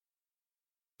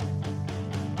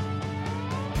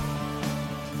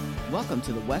Welcome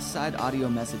to the Westside Audio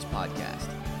Message Podcast.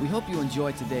 We hope you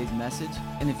enjoy today's message,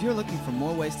 and if you're looking for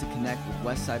more ways to connect with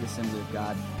Westside Assembly of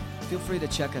God, feel free to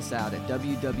check us out at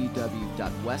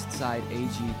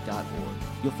www.westsideag.org.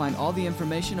 You'll find all the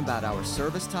information about our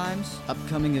service times,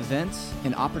 upcoming events,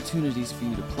 and opportunities for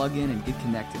you to plug in and get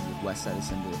connected with Westside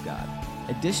Assembly of God.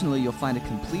 Additionally, you'll find a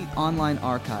complete online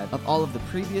archive of all of the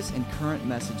previous and current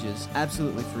messages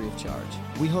absolutely free of charge.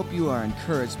 We hope you are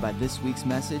encouraged by this week's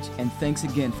message, and thanks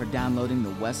again for downloading the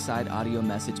Westside Audio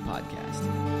Message Podcast.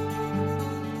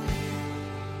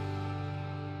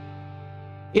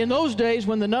 In those days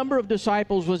when the number of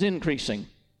disciples was increasing,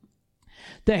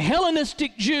 the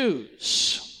Hellenistic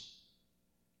Jews,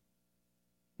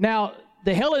 now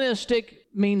the Hellenistic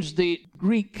means the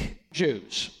Greek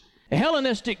Jews. The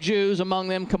Hellenistic Jews among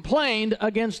them complained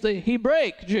against the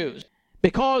Hebraic Jews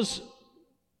because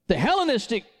the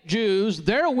Hellenistic Jews,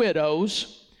 their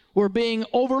widows, were being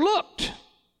overlooked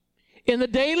in the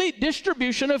daily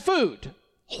distribution of food.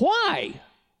 Why?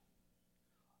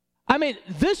 I mean,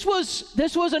 this was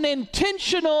an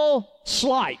intentional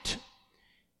slight.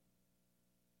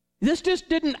 This just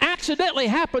didn't accidentally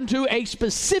happen to a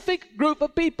specific group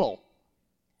of people.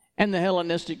 And the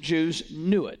Hellenistic Jews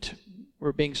knew it.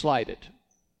 Were being slighted.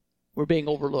 Were being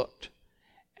overlooked.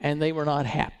 And they were not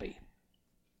happy.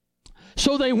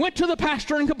 So they went to the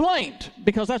pastor and complained,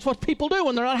 because that's what people do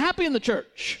when they're not happy in the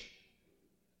church.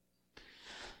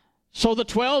 So the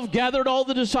 12 gathered all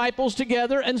the disciples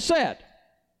together and said,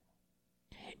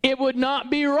 "It would not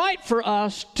be right for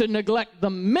us to neglect the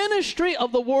ministry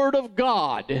of the Word of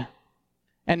God."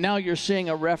 And now you're seeing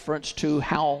a reference to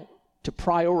how to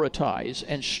prioritize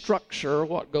and structure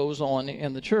what goes on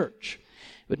in the church.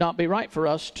 It would not be right for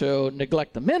us to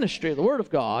neglect the ministry of the Word of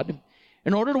God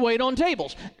in order to wait on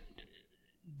tables.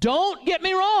 Don't get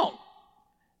me wrong.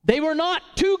 They were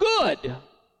not too good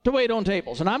to wait on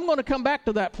tables. And I'm going to come back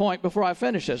to that point before I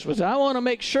finish this, because I want to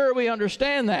make sure we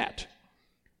understand that.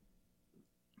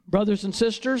 Brothers and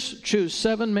sisters, choose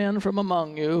 7 men from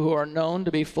among you who are known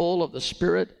to be full of the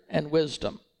Spirit and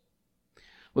wisdom.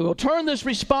 We will turn this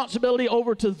responsibility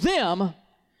over to them,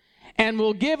 and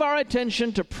we'll give our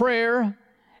attention to prayer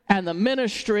and the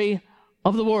ministry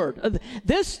of the Word.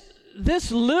 This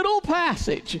little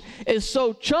passage is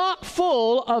so chock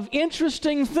full of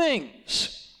interesting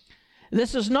things.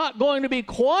 This is not going to be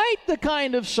quite the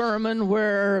kind of sermon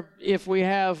where if we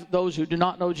have those who do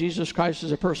not know Jesus Christ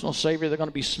as a personal Savior, they're going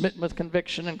to be smitten with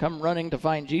conviction and come running to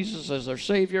find Jesus as their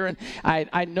Savior. And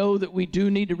I know that we do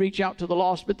need to reach out to the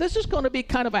lost, but this is going to be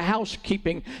kind of a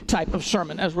housekeeping type of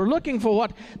sermon as we're looking for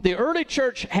what the early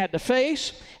church had to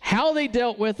face, how they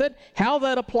dealt with it, how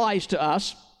that applies to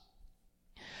us.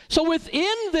 So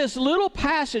within this little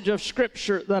passage of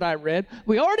Scripture that I read,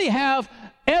 we already have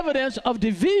evidence of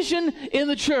division in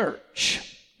the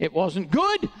church. It wasn't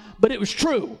good, but it was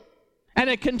true.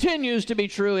 And it continues to be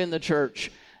true in the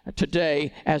church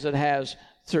today as it has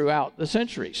throughout the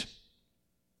centuries.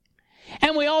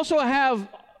 And we also have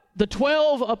the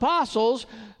 12 apostles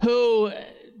who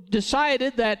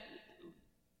decided that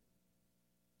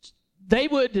they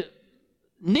would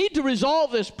need to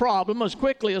resolve this problem as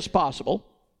quickly as possible.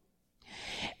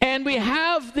 And we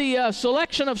have the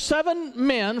selection of 7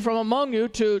 men from among you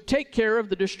to take care of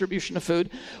the distribution of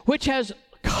food, which has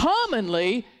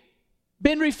commonly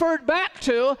been referred back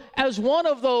to as one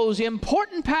of those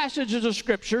important passages of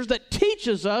Scriptures that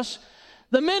teaches us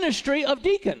the ministry of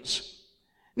deacons.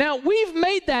 Now, we've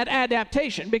made that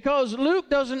adaptation because Luke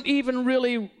doesn't even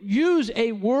really use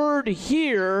a word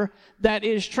here that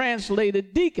is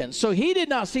translated deacons. So he did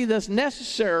not see this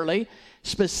necessarily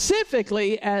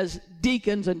specifically as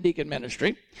deacons and deacon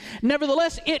ministry.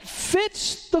 Nevertheless, it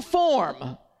fits the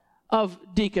form of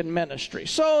deacon ministry.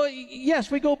 So,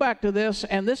 yes, we go back to this,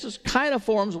 and this is kind of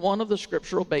forms one of the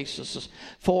scriptural bases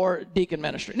for deacon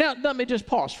ministry. Now, let me just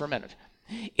pause for a minute.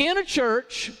 In a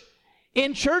church,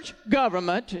 in church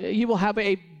government, you will have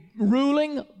a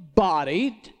ruling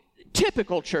body.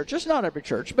 Typical churches, not every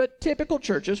church, but typical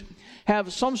churches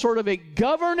have some sort of a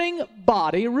governing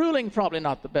body, ruling probably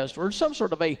not the best word, some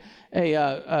sort of a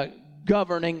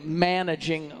governing,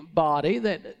 managing body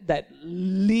that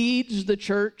leads the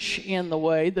church in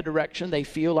the direction they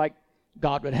feel like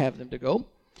God would have them to go.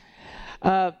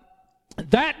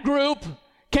 That group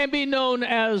can be known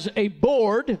as a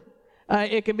board.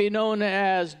 It can be known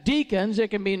as deacons.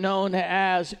 It can be known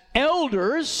as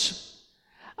elders.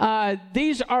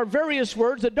 These are various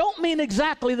words that don't mean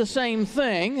exactly the same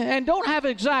thing and don't have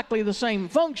exactly the same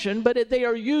function, but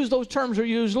those terms are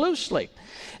used loosely.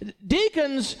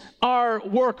 Deacons are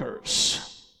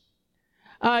workers.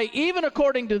 Even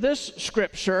according to this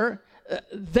scripture,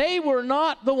 they were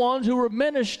not the ones who were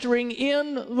ministering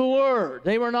in the Word.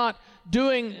 They were not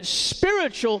doing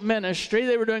spiritual ministry.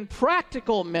 They were doing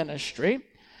practical ministry.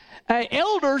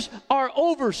 Elders are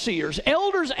overseers.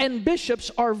 Elders and bishops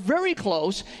are very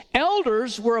close.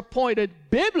 Elders were appointed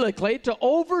biblically to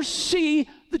oversee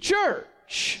the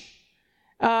church.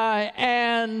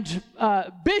 And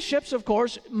bishops, of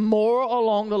course, more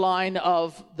along the line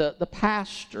of the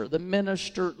pastor, the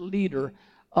minister, leader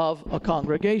of a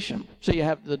congregation. So you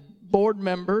have the board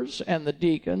members and the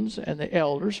deacons and the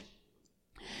elders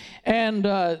and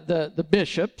the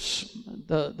bishops,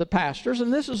 the pastors,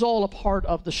 and this is all a part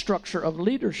of the structure of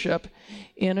leadership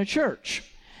in a church.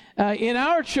 In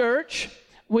our church,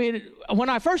 when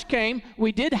I first came,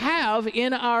 we did have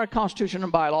in our constitution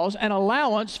and bylaws an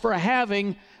allowance for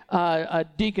having a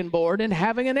deacon board and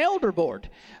having an elder board.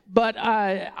 But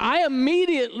I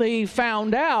immediately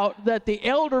found out that the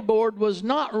elder board was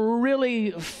not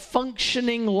really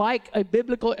functioning like a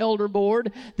biblical elder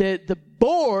board. The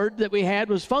board that we had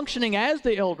was functioning as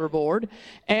the elder board,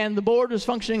 and the board was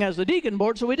functioning as the deacon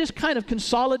board, so we just kind of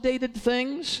consolidated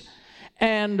things.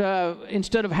 And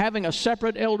instead of having a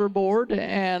separate elder board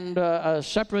and a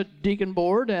separate deacon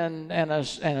board and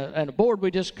a board,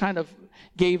 we just kind of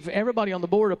gave everybody on the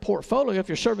board a portfolio. If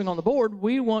you're serving on the board,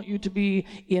 we want you to be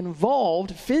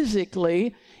involved,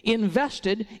 physically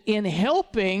invested in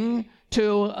helping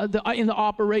in the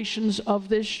operations of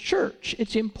this church.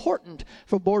 It's important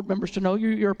for board members to know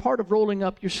you're a part of rolling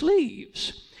up your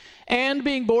sleeves. And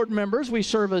being board members, we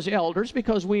serve as elders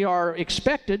because we are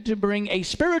expected to bring a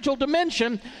spiritual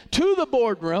dimension to the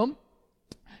boardroom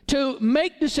to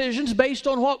make decisions based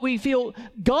on what we feel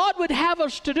God would have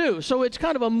us to do. So it's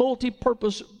kind of a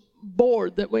multi-purpose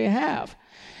board that we have.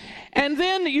 And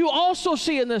then you also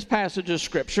see in this passage of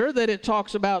Scripture that it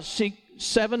talks about seek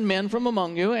 7 men from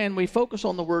among you, and we focus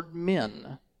on the word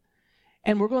men.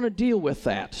 And we're going to deal with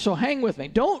that. So hang with me.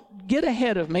 Don't get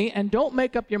ahead of me and don't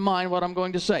make up your mind what I'm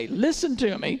going to say. Listen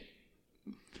to me.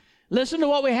 Listen to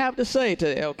what we have to say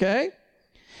today, okay?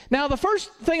 Now, the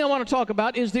first thing I want to talk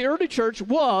about is the early church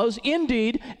was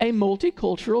indeed a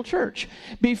multicultural church.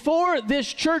 Before this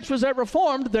church was ever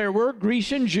formed, there were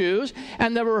Grecian Jews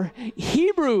and there were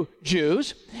Hebrew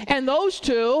Jews. And those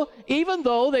two, even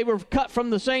though they were cut from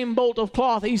the same bolt of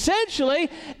cloth, essentially,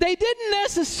 they didn't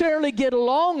necessarily get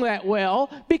along that well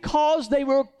because they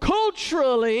were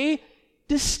culturally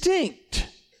distinct.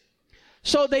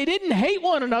 So they didn't hate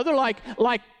one another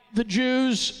like the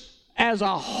Jews as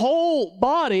a whole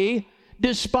body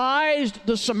despised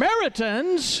the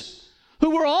Samaritans, who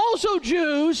were also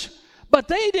Jews, but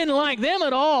they didn't like them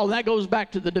at all. That goes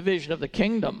back to the division of the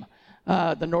kingdom,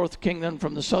 the north kingdom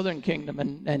from the southern kingdom,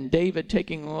 and David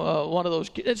taking one of those.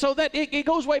 So that it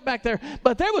goes way back there.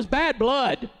 But there was bad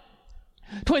blood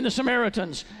between the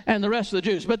Samaritans and the rest of the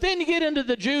Jews. But then you get into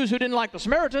the Jews who didn't like the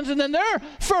Samaritans, and then they're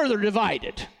further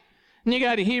divided. And you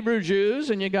got Hebrew Jews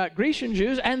and you got Grecian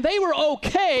Jews, and they were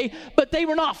okay, but they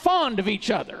were not fond of each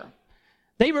other.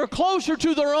 They were closer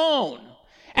to their own.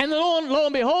 And lo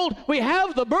and behold, we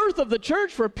have the birth of the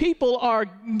church where people are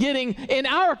getting, in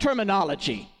our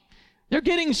terminology, they're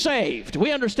getting saved.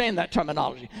 We understand that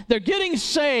terminology. They're getting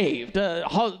saved. The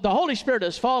Holy Spirit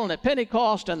has fallen at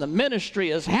Pentecost, and the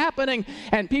ministry is happening,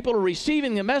 and people are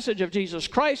receiving the message of Jesus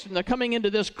Christ, and they're coming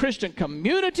into this Christian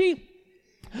community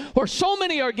where so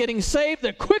many are getting saved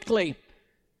that quickly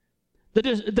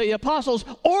the apostles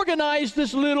organized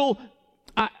this little,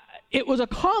 it was a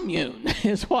commune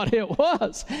is what it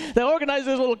was. They organized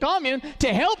this little commune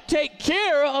to help take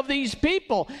care of these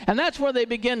people. And that's where they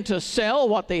begin to sell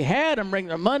what they had and bring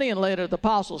their money and lay it at the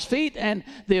apostles' feet. And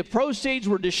the proceeds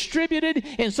were distributed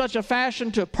in such a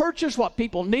fashion to purchase what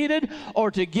people needed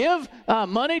or to give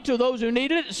money to those who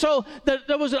needed it. So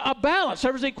there was a balance.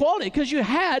 There was equality because you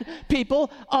had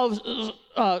people of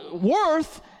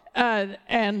worth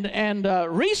and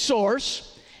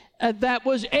resource that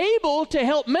was able to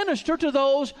help minister to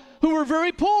those who were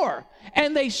very poor.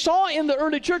 And they saw in the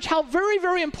early church how very,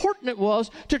 very important it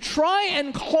was to try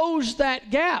and close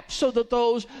that gap so that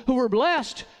those who were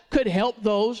blessed could help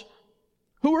those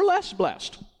who were less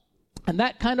blessed. And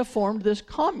that kind of formed this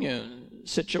commune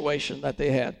situation that they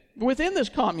had. Within this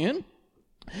commune,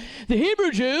 the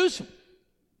Hebrew Jews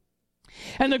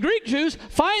and the Greek Jews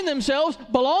find themselves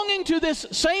belonging to this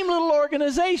same little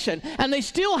organization. And they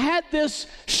still had this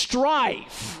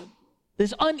strife,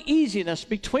 this uneasiness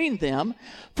between them.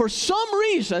 For some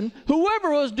reason,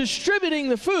 whoever was distributing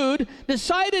the food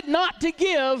decided not to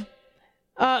give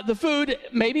the food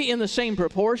maybe in the same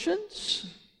proportions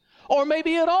or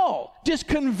maybe at all. Just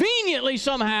conveniently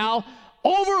somehow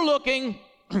overlooking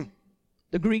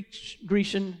the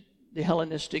Grecian, the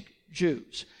Hellenistic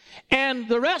Jews. And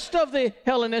the rest of the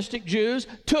Hellenistic Jews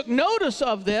took notice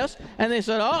of this, and they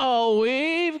said, uh-oh,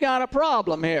 we've got a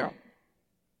problem here.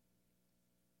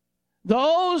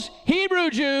 Those Hebrew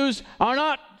Jews are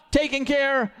not taking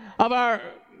care of our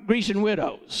Grecian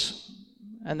widows.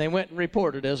 And they went and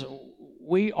reported as,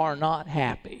 we are not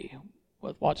happy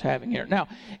with what's happening here. Now,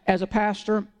 as a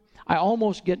pastor, I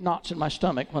almost get knots in my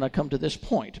stomach when I come to this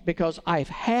point, because I've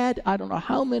had, I don't know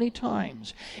how many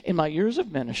times in my years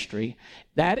of ministry,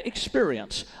 that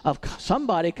experience of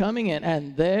somebody coming in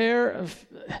and their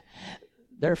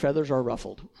feathers are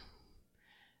ruffled.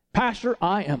 Pastor,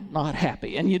 I am not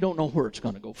happy, and you don't know where it's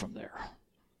going to go from there.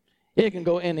 It can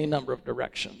go any number of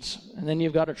directions, and then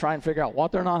you've got to try and figure out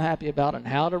what they're not happy about and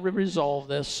how to resolve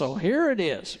this. So here it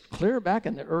is, clear back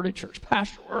in the early church.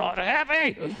 Pastor, we're not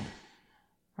happy.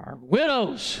 Our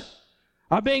widows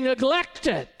are being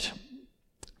neglected.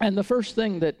 And the first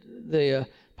thing that the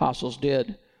apostles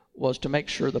did was to make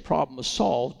sure the problem was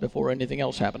solved before anything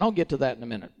else happened. I'll get to that in a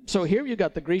minute. So here you've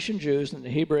got the Grecian Jews and the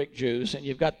Hebraic Jews, and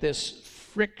you've got this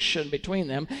friction between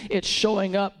them. It's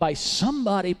showing up by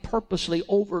somebody purposely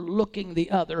overlooking the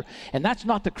other. And that's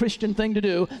not the Christian thing to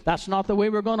do. That's not the way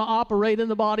we're going to operate in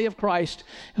the body of Christ.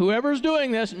 Whoever's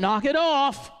doing this, knock it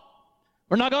off.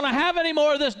 We're not going to have any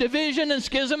more of this division and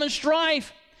schism and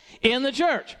strife in the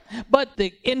church. But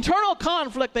the internal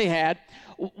conflict they had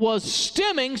was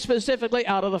stemming specifically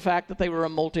out of the fact that they were a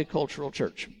multicultural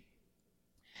church.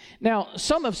 Now,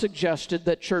 some have suggested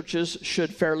that churches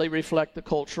should fairly reflect the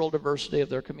cultural diversity of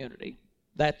their community.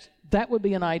 That would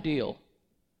be an ideal.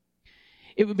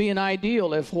 It would be an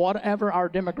ideal if whatever our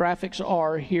demographics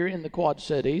are here in the Quad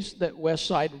Cities, that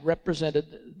Westside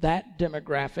represented that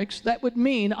demographics. That would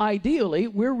mean, ideally,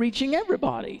 we're reaching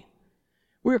everybody.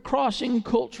 We're crossing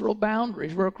cultural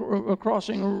boundaries. We're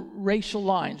crossing racial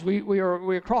lines.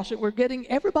 We're getting,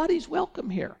 everybody's welcome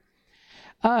here.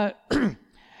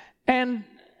 And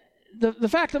the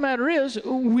fact of the matter is,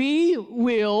 we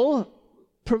will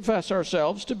profess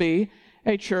ourselves to be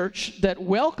a church that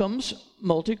welcomes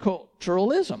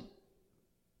multiculturalism.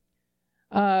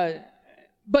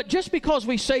 But just because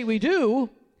we say we do,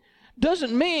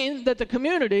 doesn't mean that the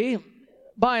community,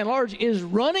 by and large, is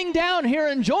running down here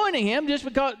and joining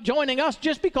us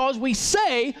just because we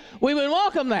say we would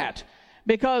welcome that.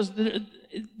 Because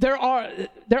there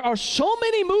are so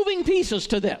many moving pieces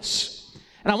to this.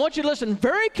 And I want you to listen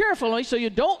very carefully so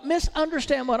you don't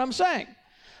misunderstand what I'm saying.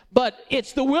 But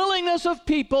it's the willingness of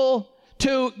people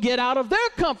to get out of their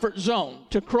comfort zone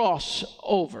to cross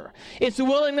over. It's the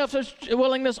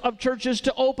willingness of churches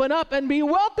to open up and be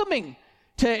welcoming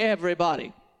to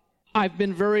everybody. I've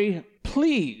been very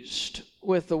pleased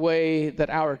with the way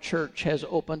that our church has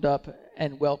opened up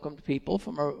and welcomed people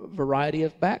from a variety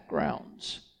of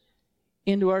backgrounds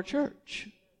into our church.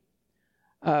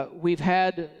 We've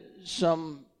had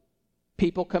some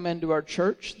people come into our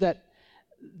church that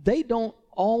they don't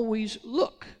always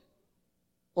look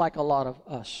like a lot of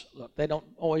us look. They don't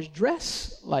always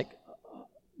dress like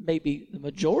maybe the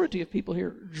majority of people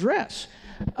here dress.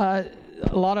 A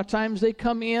lot of times they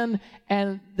come in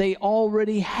and they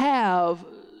already have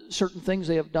certain things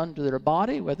they have done to their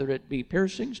body, whether it be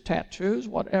piercings, tattoos,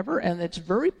 whatever, and it's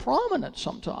very prominent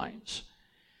sometimes.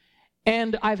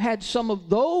 And I've had some of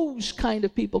those kind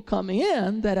of people come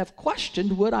in that have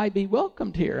questioned, would I be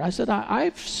welcomed here? I said,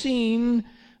 I've seen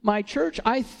my church.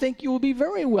 I think you will be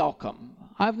very welcome.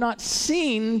 I've not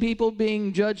seen people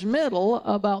being judgmental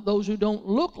about those who don't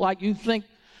look like you think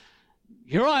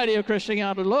your idea of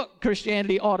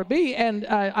Christianity ought to be. And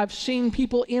I've seen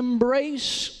people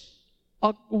embrace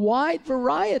a wide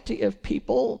variety of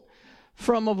people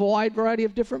from a wide variety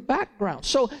of different backgrounds.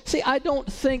 So, see, I don't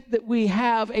think that we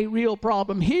have a real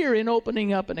problem here in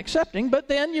opening up and accepting, but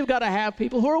then you've got to have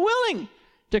people who are willing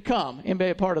to come and be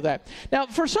a part of that. Now,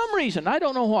 for some reason, I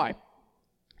don't know why,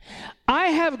 I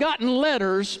have gotten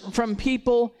letters from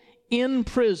people in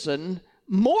prison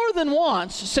more than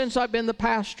once since I've been the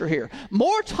pastor here.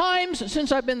 More times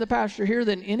since I've been the pastor here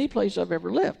than any place I've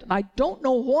ever lived. And I don't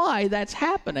know why that's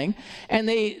happening. And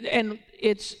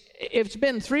it's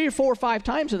been 3 or 4 or 5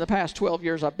 times in the past 12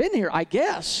 years I've been here, I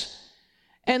guess.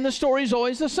 And the story's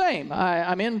always the same.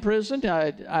 I'm in prison.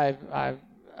 I've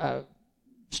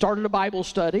started a Bible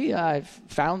study. I've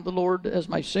found the Lord as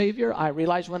my Savior. I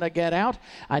realize when I get out,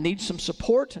 I need some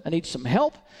support. I need some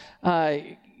help.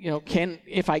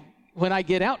 when I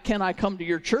get out, can I come to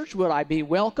your church? Would I be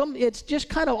welcome? It's just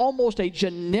kind of almost a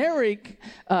generic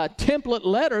template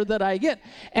letter that I get.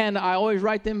 And I always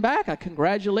write them back. I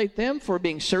congratulate them for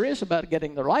being serious about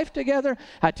getting their life together.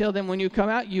 I tell them, when you come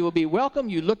out, you will be welcome.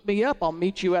 You look me up. I'll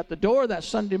meet you at the door that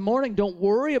Sunday morning. Don't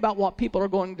worry about what people are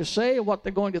going to say or what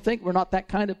they're going to think. We're not that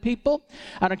kind of people.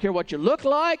 I don't care what you look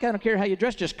like. I don't care how you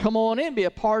dress. Just come on in, be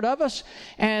a part of us,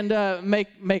 and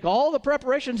make all the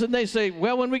preparations. And they say,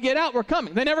 well, when we get out, we're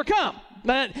coming. They never come.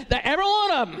 Every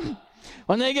one of them,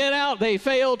 when they get out, they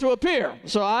fail to appear.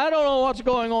 So I don't know what's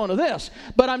going on with this,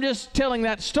 but I'm just telling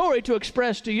that story to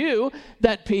express to you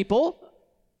that people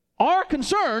are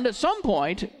concerned at some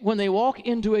point when they walk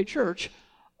into a church,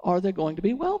 are they going to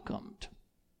be welcomed?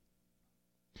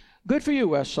 Good for you,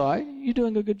 Westside. You're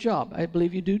doing a good job. I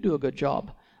believe you do a good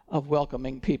job of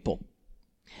welcoming people.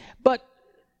 But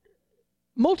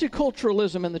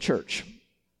multiculturalism in the church.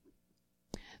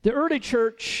 The early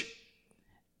church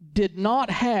did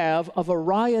not have a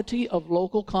variety of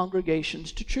local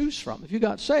congregations to choose from. If you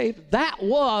got saved, that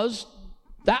was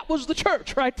the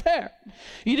church right there.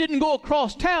 You didn't go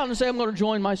across town and say, I'm going to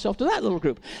join myself to that little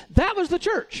group. That was the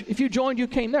church. If you joined, you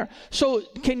came there. So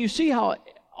can you see how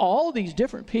all these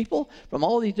different people from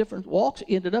all these different walks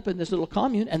ended up in this little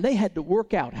commune, and they had to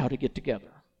work out how to get together?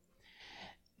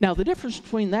 Now, the difference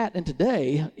between that and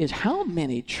today is how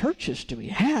many churches do we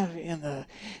have in the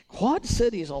Quad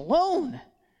Cities alone?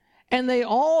 And they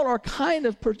all are kind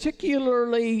of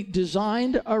particularly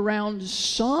designed around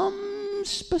some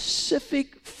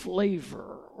specific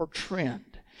flavor or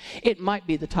trend. It might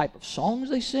be the type of songs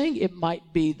they sing. It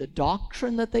might be the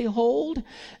doctrine that they hold.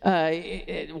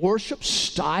 Worship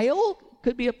style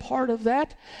could be a part of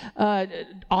that.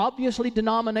 Obviously,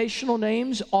 denominational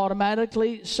names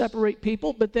automatically separate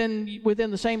people, but then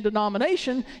within the same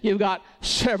denomination, you've got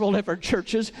several different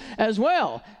churches as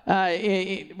well.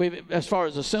 As far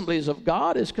as Assemblies of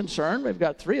God is concerned, we've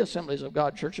got 3 Assemblies of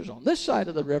God churches on this side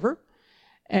of the river,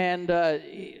 and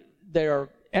they are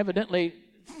evidently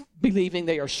believing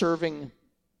they are serving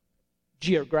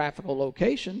geographical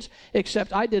locations,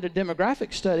 except I did a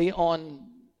demographic study on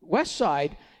West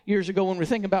Side years ago when we were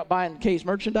thinking about buying Kay's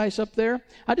merchandise up there.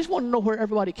 I just want to know where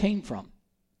everybody came from.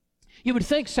 You would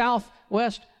think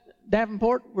Southwest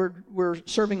Davenport, we're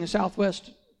serving the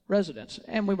Southwest residents,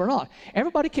 and we were not.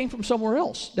 Everybody came from somewhere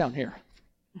else down here.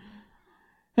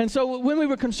 And so when we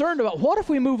were concerned about what if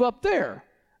we move up there,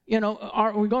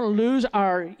 are we going to lose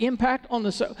our impact on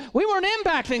the... We weren't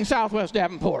impacting Southwest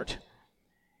Davenport.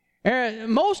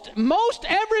 Most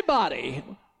everybody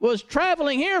was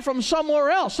traveling here from somewhere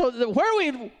else. So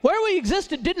where we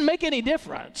existed didn't make any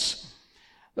difference.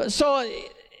 So,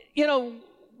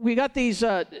 we got these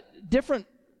different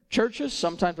churches,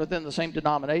 sometimes within the same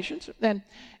denominations. And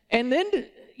then,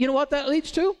 you know what that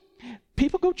leads to?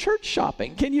 People go church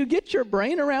shopping. Can you get your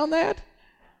brain around that?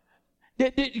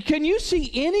 Can you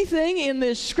see anything in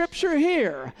this scripture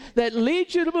here that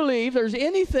leads you to believe there's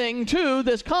anything to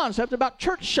this concept about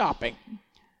church shopping?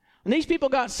 When these people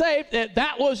got saved,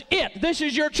 that was it. This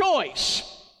is your choice.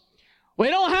 We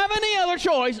don't have any other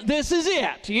choice. This is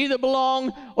it. You either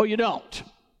belong or you don't.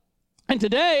 And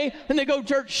today, when they go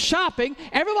church shopping,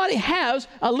 everybody has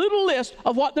a little list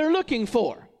of what they're looking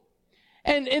for.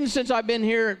 And since I've been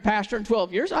here pastoring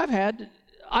 12 years, I've had,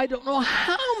 I don't know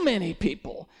how many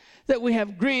people that we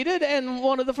have greeted, and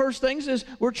one of the first things is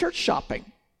we're church shopping.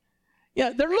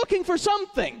 Yeah, they're looking for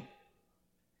something.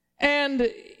 And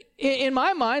in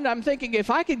my mind, I'm thinking,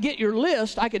 if I could get your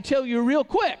list, I could tell you real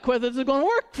quick whether it's going to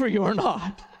work for you or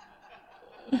not.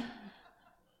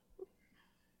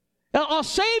 Now, I'll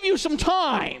save you some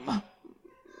time.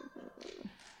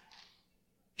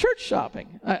 Church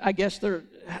shopping. I guess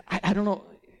I don't know.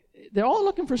 They're all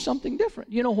looking for something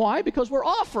different. You know why? Because we're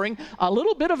offering a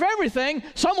little bit of everything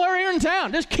somewhere here in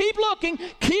town. Just keep looking,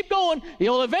 keep going.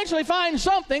 You'll eventually find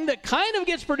something that kind of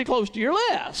gets pretty close to your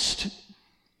list.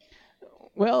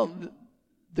 Well,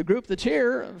 the group that's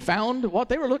here found what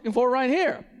they were looking for right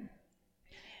here.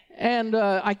 And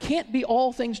I can't be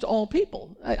all things to all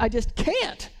people. I just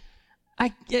can't.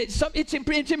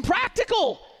 It's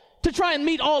impractical to try and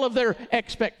meet all of their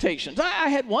expectations. I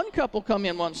had one couple come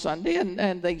in one Sunday,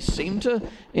 and they seemed to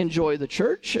enjoy the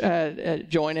church,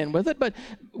 join in with it. But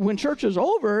when church was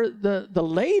over, the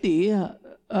lady,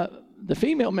 the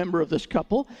female member of this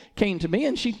couple, came to me,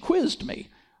 and she quizzed me.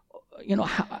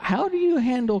 How do you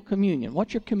handle communion?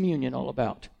 What's your communion all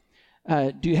about?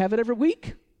 Do you have it every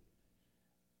week?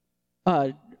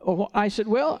 I said,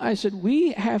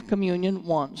 we have communion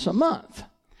once a month.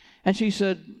 And she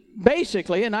said,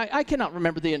 basically, and I cannot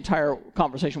remember the entire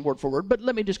conversation word for word, but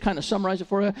let me just kind of summarize it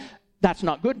for you. That's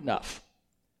not good enough.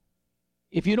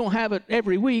 if you don't have it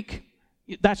every week,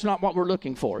 that's not what we're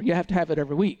looking for. You have to have it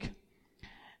every week.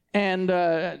 And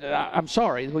I'm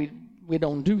sorry, we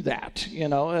don't do that, you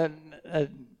know.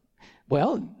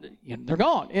 Well, they're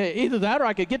gone. Either that or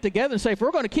I could get together and say, if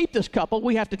we're going to keep this couple,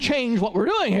 we have to change what we're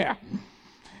doing here.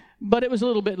 But it was a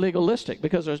little bit legalistic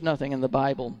because there's nothing in the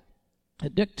Bible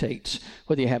that dictates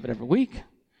whether you have it every week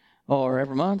or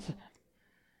every month.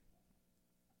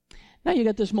 Now you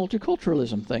got this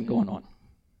multiculturalism thing going on.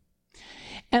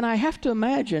 And I have to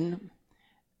imagine,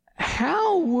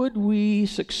 how would we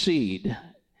succeed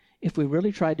if we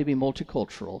really tried to be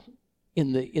multicultural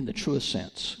in the truest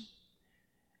sense?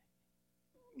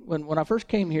 When I first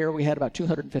came here, we had about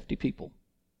 250 people.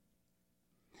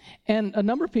 And a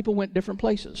number of people went different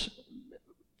places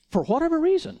for whatever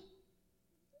reason.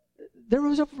 There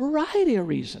was a variety of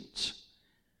reasons.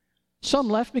 Some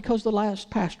left because the last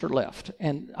pastor left,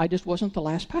 and I just wasn't the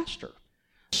last pastor.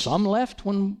 Some left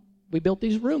when we built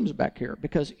these rooms back here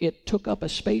because it took up a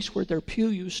space where their pew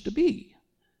used to be.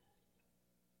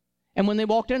 And when they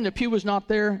walked in, the pew was not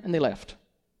there, and they left.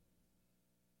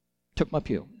 Took my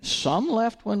pew. Some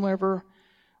left whenever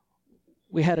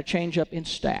we had a change up in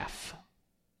staff.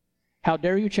 How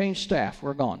dare you change staff?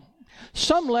 We're gone.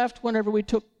 Some left whenever we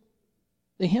took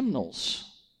the hymnals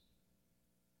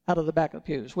out of the back of the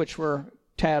pews, which were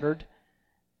tattered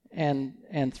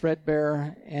and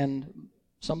threadbare, and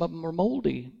some of them were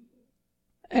moldy.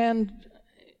 And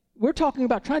we're talking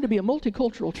about trying to be a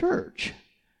multicultural church,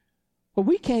 but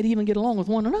we can't even get along with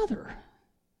one another.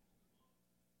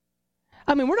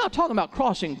 I mean, we're not talking about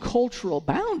crossing cultural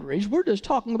boundaries. We're just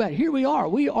talking about here we are.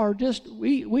 We are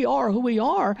who we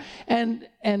are. And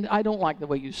I don't like the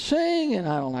way you sing, and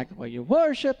I don't like the way you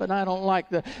worship, and I don't like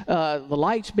the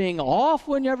lights being off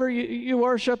whenever you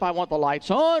worship. I want the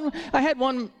lights on. I had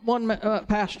one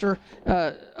pastor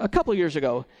a couple of years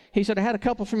ago. He said, I had a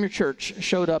couple from your church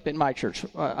showed up in my church.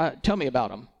 Tell me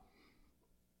about them.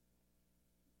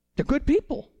 They're good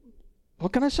people.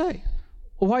 What can I say?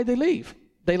 Well, why'd they leave?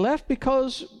 They left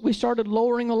because we started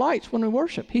lowering the lights when we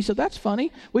worship. He said, that's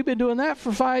funny. We've been doing that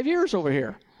for 5 years over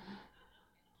here.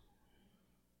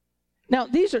 Now,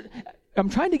 I'm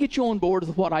trying to get you on board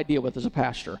with what I deal with as a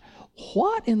pastor.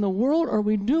 What in the world are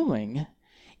we doing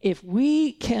if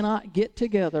we cannot get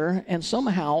together and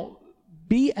somehow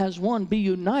be as one, be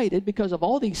united because of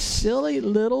all these silly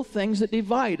little things that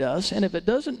divide us, and if it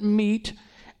doesn't meet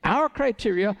our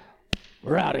criteria,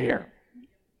 we're out of here.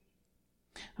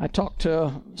 I talked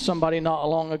to somebody not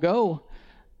long ago,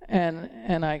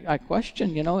 and I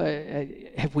questioned,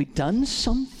 have we done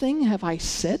something? Have I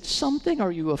said something?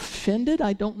 Are you offended?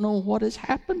 I don't know what has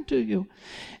happened to you.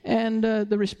 And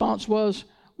the response was,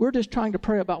 we're just trying to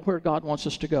pray about where God wants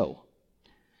us to go.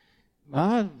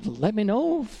 Let me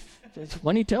know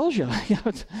when he tells you.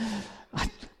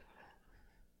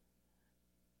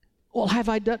 Well, have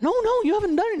I done? No, you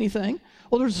haven't done anything.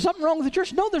 Well, there's something wrong with the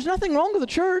church. No, there's nothing wrong with the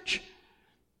church.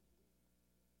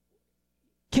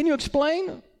 Can you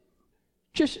explain?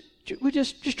 We're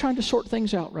just trying to sort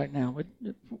things out right now.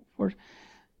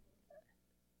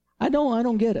 I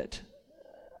don't get it.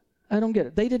 I don't get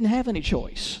it. They didn't have any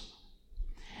choice.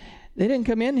 They didn't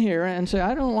come in here and say,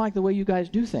 I don't like the way you guys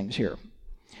do things here.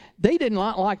 They did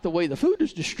not like the way the food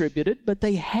is distributed, but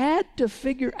they had to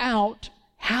figure out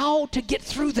how to get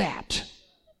through that.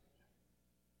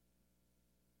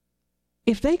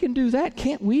 If they can do that,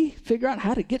 can't we figure out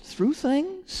how to get through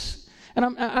things?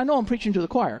 And I know I'm preaching to the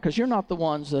choir because you're not the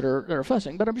ones that are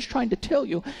fussing, but I'm just trying to tell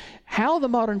you how the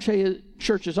modern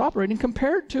church is operating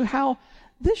compared to how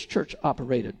this church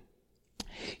operated.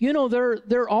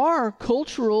 There are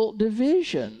cultural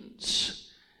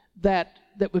divisions that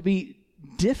would be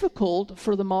difficult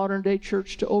for the modern day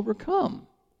church to overcome.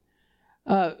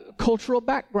 Cultural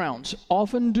backgrounds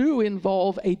often do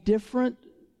involve a different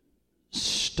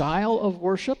style of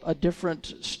worship, a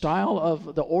different style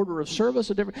of the order of service,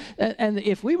 and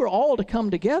if we were all to come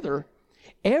together,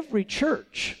 every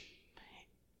church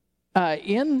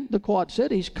in the Quad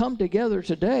Cities come together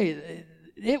today,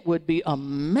 it would be a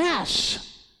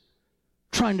mess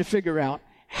trying to figure out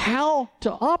how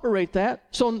to operate that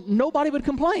so nobody would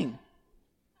complain.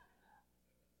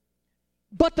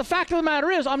 But the fact of the matter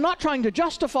is, I'm not trying to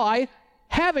justify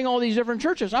having all these different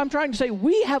churches. I'm trying to say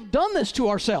we have done this to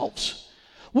ourselves.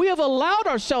 We have allowed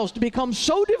ourselves to become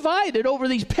so divided over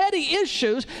these petty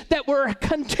issues that we're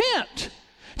content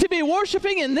to be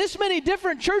worshiping in this many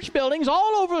different church buildings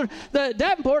all over the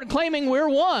Davenport and claiming we're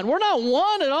one. We're not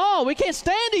one at all. We can't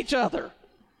stand each other.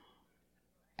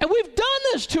 And we've done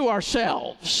this to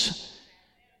ourselves.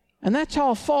 And that's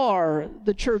how far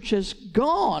the church has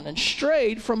gone and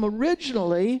strayed from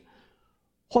originally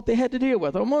what they had to deal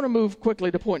with. I'm going to move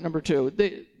quickly to point number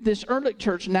 2. This early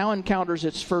church now encounters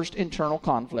its first internal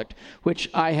conflict, which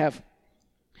I have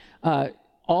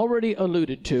already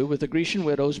alluded to, with the Grecian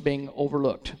widows being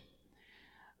overlooked.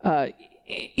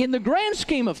 In the grand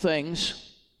scheme of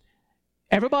things,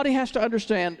 everybody has to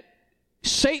understand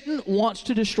Satan wants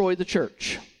to destroy the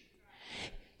church.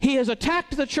 He has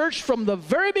attacked the church from the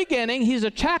very beginning. He's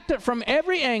attacked it from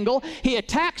every angle. He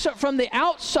attacks it from the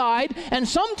outside, and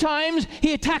sometimes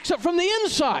he attacks it from the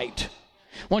inside.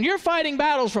 When you're fighting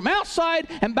battles from outside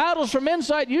and battles from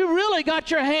inside, you really got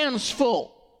your hands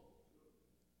full.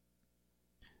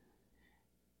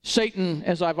 Satan,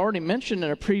 as I've already mentioned in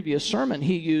a previous sermon,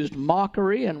 he used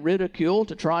mockery and ridicule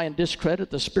to try and discredit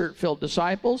the Spirit-filled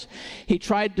disciples. He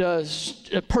tried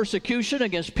persecution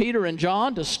against Peter and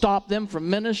John to stop them from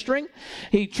ministering.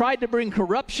 He tried to bring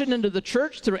corruption into the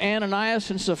church through Ananias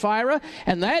and Sapphira,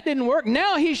 and that didn't work.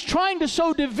 Now he's trying to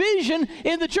sow division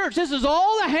in the church. This is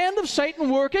all the hand of Satan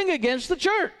working against the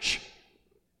church.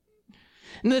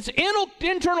 And this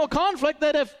internal conflict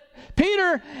that if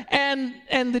Peter and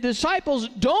the disciples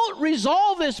don't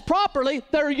resolve this properly,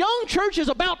 their young church is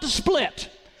about to split.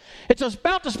 It's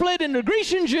about to split into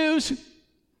Grecian Jews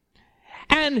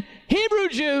and Hebrew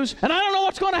Jews, and I don't know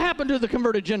what's going to happen to the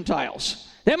converted Gentiles.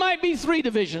 There might be 3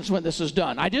 divisions when this is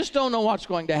done. I just don't know what's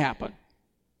going to happen.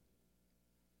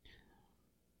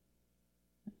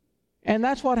 And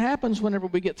that's what happens whenever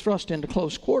we get thrust into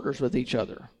close quarters with each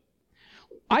other.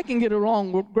 I can get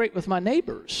along great with my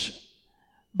neighbors,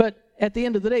 but at the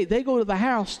end of the day, they go to their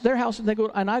house,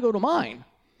 and I go to mine.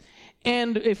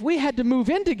 And if we had to move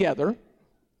in together,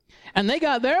 and they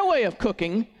got their way of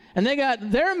cooking, and they got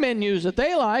their menus that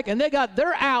they like, and they got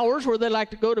their hours where they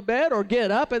like to go to bed or get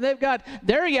up, and they've got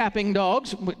their yapping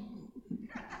dogs,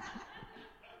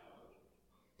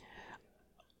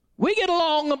 we get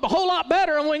along a whole lot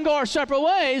better, and we can go our separate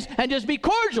ways and just be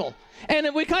cordial.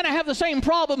 And we kind of have the same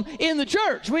problem in the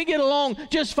church. We get along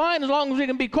just fine as long as we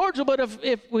can be cordial, but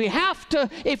if we have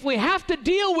to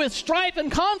deal with strife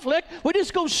and conflict, we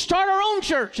just go start our own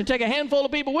church and take a handful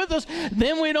of people with us.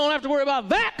 Then we don't have to worry about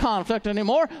that conflict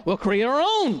anymore. We'll create our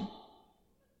own.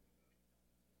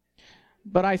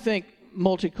 But I think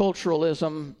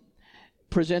multiculturalism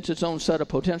presents its own set of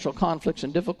potential conflicts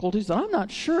and difficulties that I'm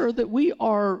not sure that we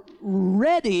are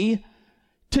ready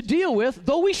to deal with,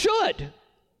 though we should.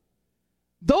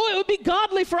 Though it would be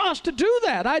godly for us to do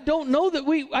that, I don't know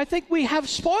that I think we have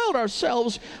spoiled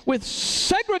ourselves with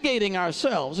segregating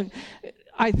ourselves. And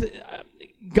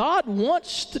God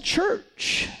wants the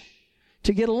church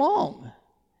to get along,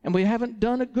 and we haven't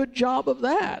done a good job of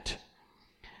that.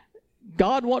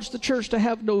 God wants the church to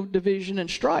have no division and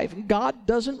strife. God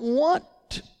doesn't want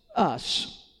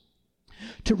us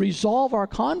to resolve our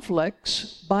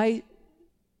conflicts by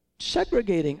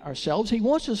segregating ourselves. He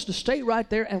wants us to stay right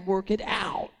there and work it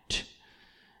out.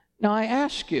 Now I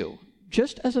ask you,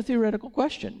 just as a theoretical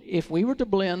question, if we were to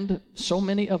blend so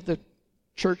many of the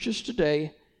churches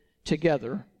today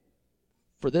together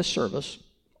for this service,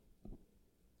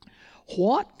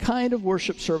 what kind of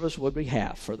worship service would we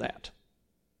have for that?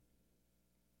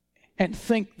 And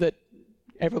think that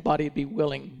everybody would be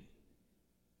willing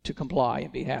to comply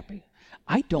and be happy.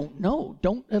 I don't know.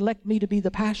 Don't elect me to be the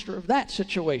pastor of that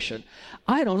situation.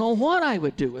 I don't know what I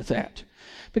would do with that.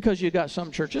 Because you got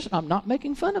some churches, I'm not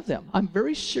making fun of them. I'm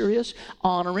very serious,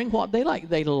 honoring what they like.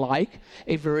 They like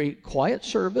a very quiet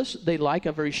service. They like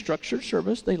a very structured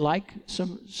service. They like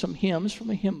some hymns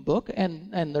from a hymn book,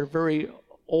 and they're very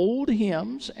old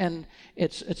hymns, and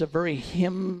it's a very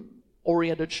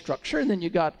hymn-oriented structure. And then you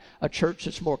got a church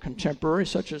that's more contemporary,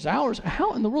 such as ours.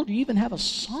 How in the world do you even have a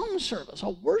song service, a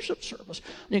worship service?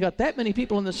 You got that many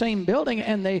people in the same building,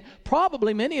 and they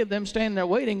probably, many of them, standing there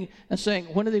waiting and saying,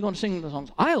 when are they going to sing the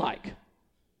songs I like?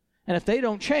 And if they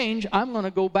don't change, I'm going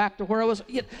to go back to where I was.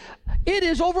 It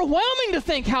is overwhelming to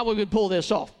think how we would pull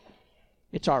this off.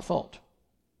 It's our fault.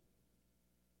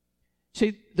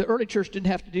 See, the early church didn't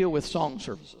have to deal with song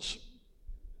services.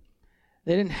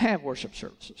 They didn't have worship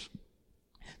services.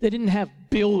 They didn't have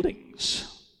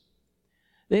buildings.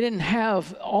 They didn't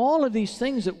have all of these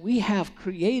things that we have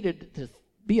created to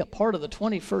be a part of the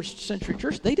 21st century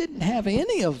church. They didn't have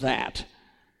any of that.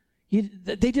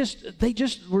 They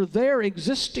just were there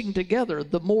existing together.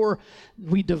 The more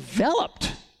we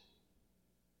developed,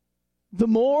 the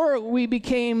more we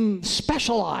became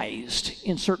specialized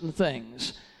in certain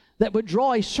things that would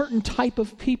draw a certain type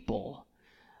of people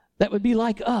that would be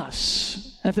like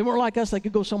us. And if they weren't like us, they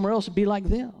could go somewhere else and be like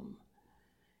them.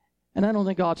 And I don't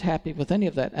think God's happy with any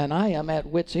of that. And I am at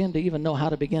wit's end to even know how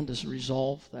to begin to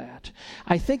resolve that.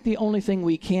 I think the only thing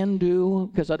we can do,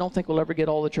 because I don't think we'll ever get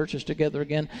all the churches together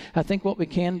again, I think what we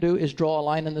can do is draw a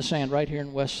line in the sand right here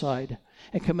in West Side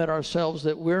and commit ourselves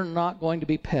that we're not going to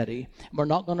be petty. We're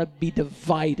not going to be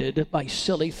divided by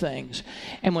silly things.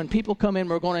 And when people come in,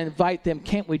 we're going to invite them.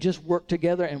 Can't we just work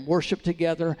together and worship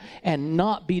together and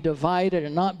not be divided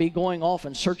and not be going off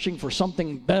and searching for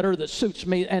something better that suits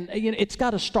me? And it's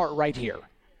got to start right here.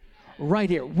 Right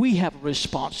here. We have a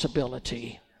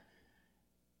responsibility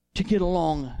to get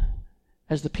along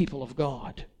as the people of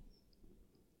God.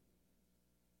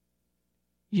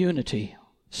 Unity,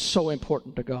 so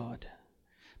important to God.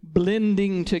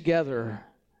 Blending together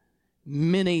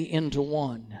many into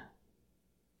one.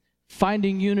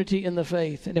 Finding unity in the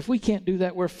faith. And if we can't do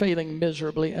that, we're failing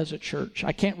miserably as a church.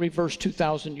 I can't reverse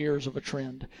 2,000 years of a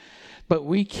trend. But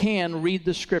we can read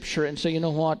the Scripture and say, you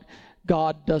know what?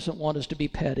 God doesn't want us to be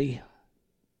petty.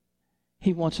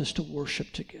 He wants us to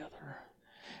worship together.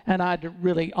 And I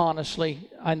really,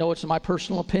 honestly, I know it's my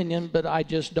personal opinion, but I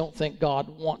just don't think God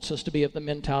wants us to be of the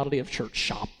mentality of church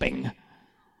shopping.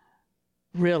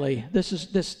 Really,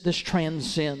 this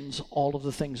transcends all of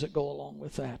the things that go along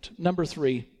with that. Number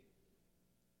 3,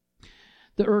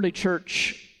 the early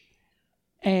church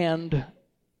and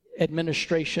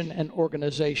administration and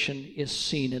organization is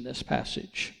seen in this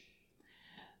passage.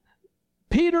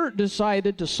 Peter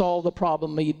decided to solve the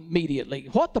problem immediately.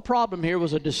 What the problem here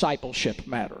was a discipleship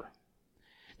matter.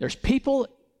 There's people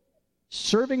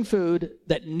serving food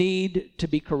that need to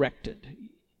be corrected.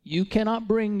 You cannot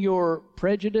bring your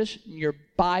prejudice, your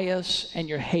bias, and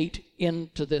your hate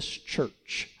into this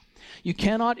church. You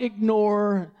cannot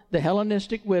ignore the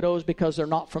Hellenistic widows because they're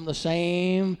not from the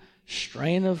same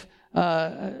strain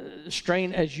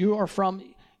as you are from.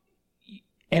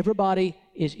 Everybody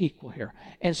is equal here.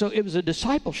 And so it was a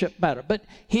discipleship matter. But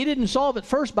he didn't solve it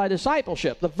first by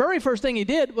discipleship. The very first thing he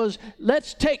did was,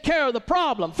 let's take care of the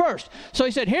problem first. So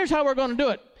he said, here's how we're going to do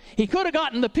it. He could have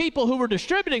gotten the people who were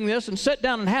distributing this and sat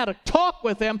down and had a talk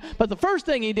with them, but the first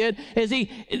thing he did is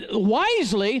he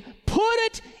wisely put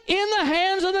it in the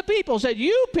hands of the people. Said,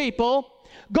 you people,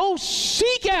 go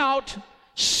seek out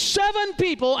 7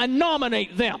 people and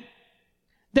nominate them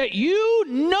that you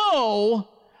know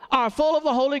are full of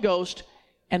the Holy Ghost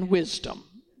and wisdom.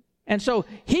 And so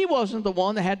he wasn't the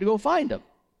one that had to go find them.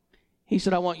 He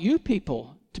said, I want you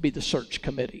people to be the search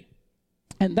committee.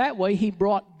 And that way he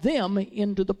brought them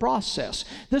into the process.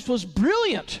 This was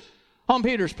brilliant on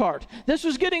Peter's part. This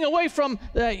was getting away from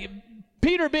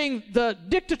Peter being the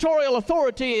dictatorial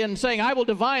authority and saying, I will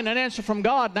divine an answer from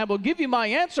God and I will give you my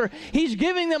answer. He's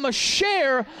giving them a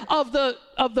share of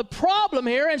the problem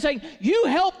here and saying, you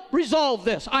help resolve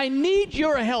this. I need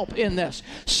your help in this.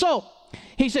 So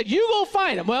he said, you go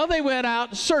find them. Well, they went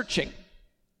out searching,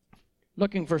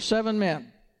 looking for 7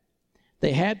 men.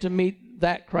 They had to meet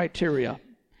that criteria.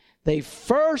 They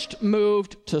first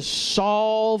moved to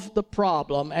solve the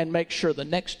problem and make sure the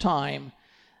next time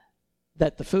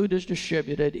that the food is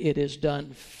distributed, it is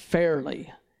done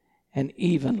fairly and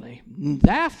evenly.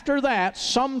 After that,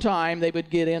 sometime they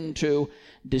would get into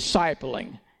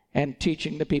discipling and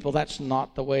teaching the people. That's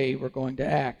not the way we're going to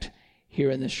act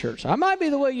here in this church. That might be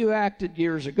the way you acted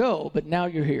years ago, but now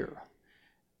you're here.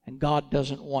 And God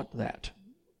doesn't want that.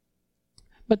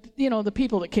 But, the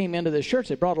people that came into this church,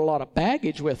 they brought a lot of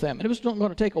baggage with them. And it was going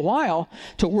to take a while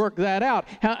to work that out.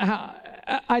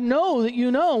 I know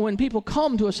that when people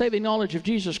come to a saving knowledge of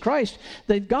Jesus Christ,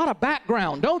 they've got a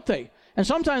background, don't they? And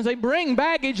sometimes they bring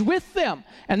baggage with them.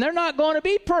 And they're not going to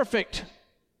be perfect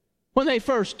when they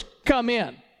first come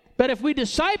in. But if we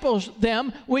disciple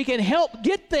them, we can help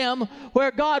get them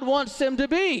where God wants them to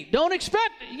be. Don't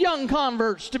expect young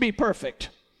converts to be perfect.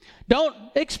 Don't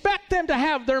expect them to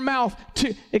have their mouth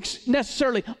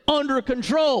necessarily under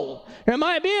control. There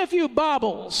might be a few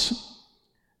bobbles.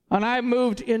 And I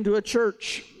moved into a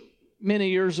church many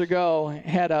years ago,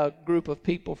 had a group of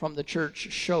people from the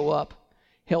church show up,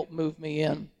 help move me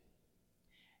in.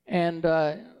 And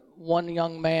one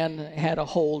young man had a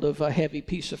hold of a heavy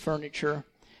piece of furniture,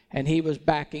 and he was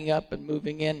backing up and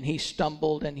moving in. He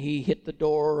stumbled, and he hit the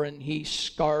door, and he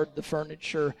scarred the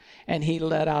furniture, and he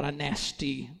let out a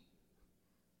nasty.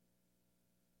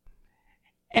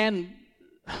 And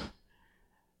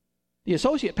the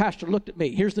associate pastor looked at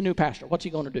me. Here's the new pastor. What's he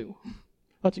going to do?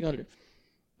 What's he going to do?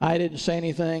 I didn't say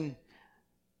anything.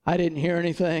 I didn't hear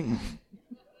anything.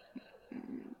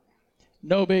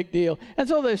 No big deal. And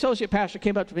so the associate pastor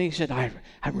came up to me and said,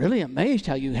 I'm really amazed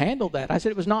how you handled that. I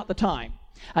said, it was not the time.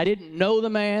 I didn't know the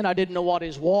man. I didn't know what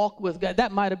his walk with God.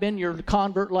 That might have been your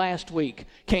convert last week,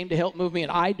 came to help move me in.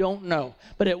 I don't know.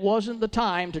 But it wasn't the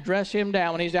time to dress him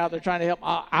down when he's out there trying to help.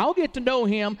 I'll get to know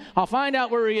him. I'll find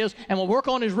out where he is, and we'll work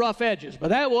on his rough edges. But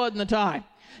that wasn't the time.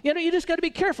 You know, you just got to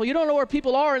be careful. You don't know where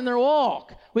people are in their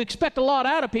walk. We expect a lot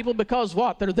out of people because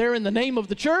what? They're there in the name of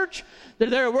the church. They're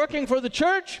there working for the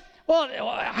church. Well,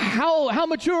 how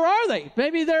mature are they?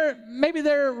 Maybe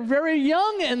they're very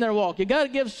young in their walk. You got to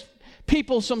give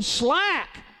people some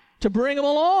slack to bring them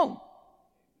along.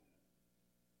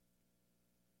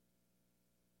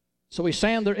 So we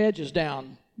sand their edges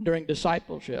down during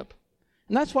discipleship.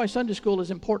 And that's why Sunday school is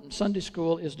important. Sunday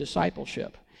school is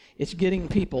discipleship. It's getting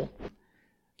people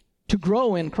to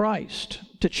grow in Christ,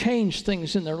 to change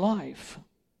things in their life.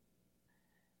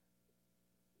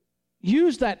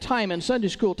 Use that time in Sunday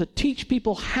school to teach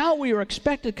people how we are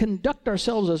expected to conduct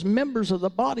ourselves as members of the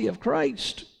body of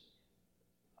Christ.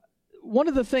 One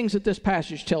of the things that this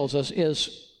passage tells us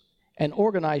is an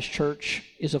organized church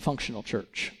is a functional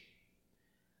church.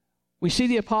 We see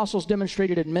the apostles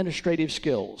demonstrated administrative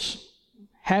skills,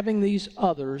 having these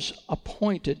others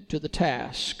appointed to the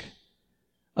task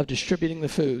of distributing the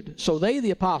food, so they,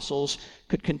 the apostles,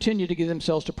 could continue to give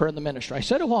themselves to prayer and the ministry. I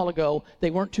said a while ago they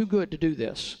weren't too good to do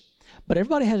this, but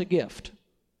everybody has a gift.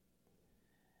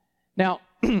 Now,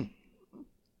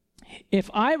 if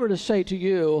I were to say to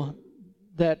you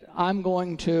that I'm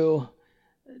going to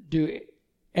do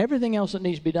everything else that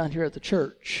needs to be done here at the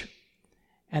church,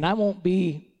 and I won't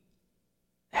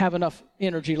have enough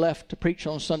energy left to preach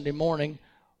on Sunday morning,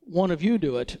 one of you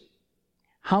do it,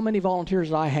 how many volunteers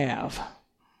do I have?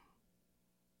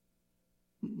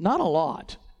 Not a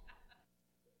lot.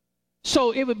 So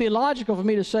it would be logical for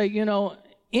me to say, you know,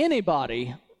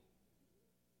 anybody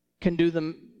can do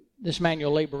this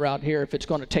manual labor out here if it's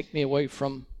going to take me away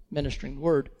from ministering the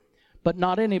Word. But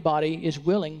not anybody is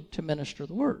willing to minister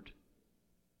the Word.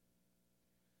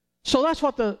 So that's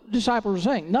what the disciples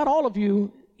were saying. Not all of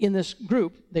you in this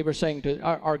group, they were saying,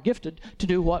 are gifted to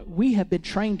do what we have been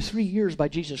trained 3 years by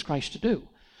Jesus Christ to do.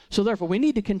 So therefore, we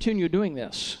need to continue doing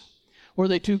this. Were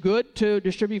they too good to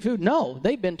distribute food? No,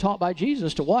 they've been taught by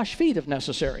Jesus to wash feet if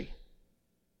necessary.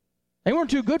 They weren't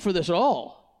too good for this at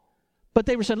all. But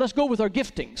they were saying, let's go with our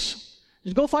giftings.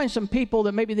 Let's go find some people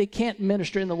that maybe they can't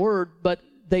minister in the Word, but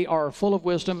they are full of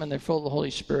wisdom and they're full of the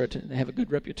Holy Spirit and they have a good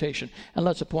reputation. And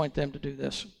let's appoint them to do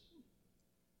this.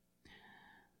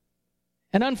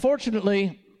 And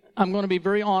unfortunately, I'm going to be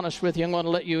very honest with you. I'm going to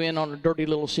let you in on a dirty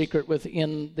little secret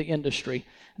within the industry.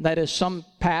 That is, some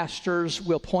pastors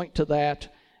will point to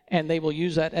that and they will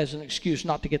use that as an excuse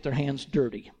not to get their hands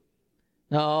dirty.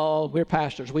 No, we're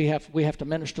pastors. We have to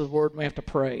minister the Word and we have to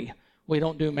pray. We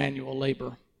don't do manual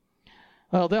labor.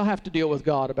 Well, they'll have to deal with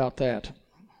God about that.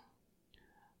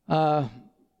 I'm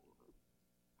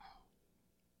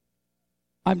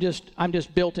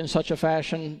just built in such a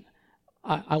fashion,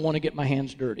 I want to get my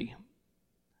hands dirty.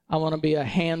 I want to be a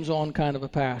hands-on kind of a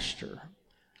pastor.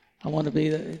 I want to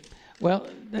be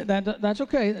that's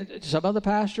okay. Some other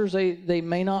pastors, they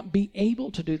may not be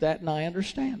able to do that, and I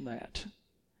understand that.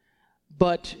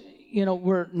 But, you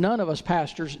know, none of us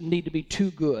pastors need to be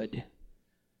too good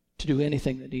to do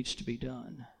anything that needs to be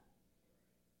done.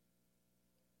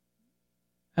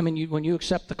 I mean, when you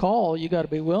accept the call, you got to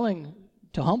be willing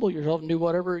to humble yourself and do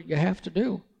whatever you have to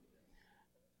do.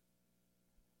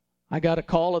 I got a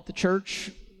call at the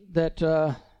church that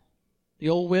the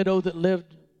old widow that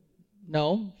lived,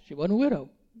 no, she wasn't a widow.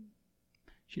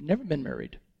 She'd never been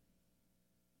married.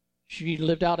 She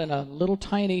lived out in a little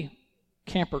tiny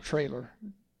camper trailer,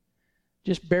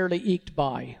 just barely eked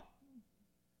by.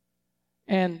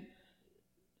 And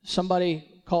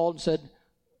somebody called and said,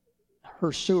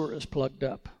 her sewer is plugged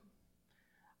up.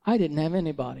 I didn't have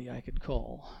anybody I could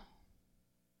call.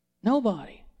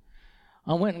 Nobody.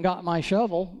 I went and got my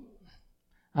shovel.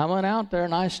 I went out there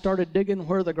and I started digging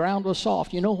where the ground was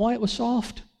soft. You know why it was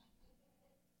soft?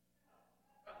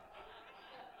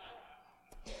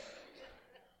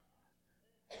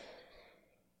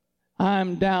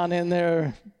 I'm down in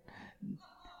there,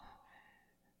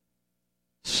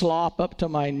 slop up to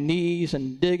my knees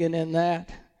and digging in that,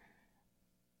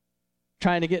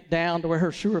 trying to get down to where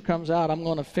her sewer comes out. I'm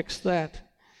going to fix that.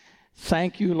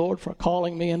 Thank you, Lord, for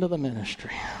calling me into the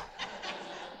ministry.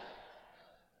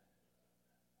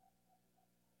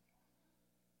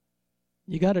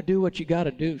 You got to do what you got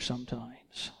to do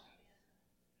sometimes.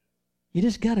 You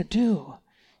just got to do.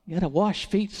 You got to wash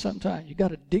feet sometimes. You got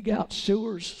to dig out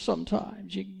sewers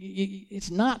sometimes.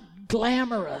 It's not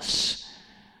glamorous.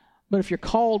 But if you're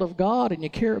called of God and you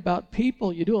care about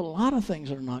people, you do a lot of things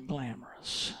that are not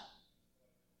glamorous.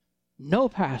 No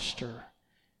pastor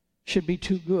should be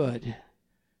too good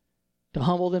to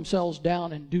humble themselves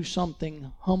down and do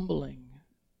something humbling,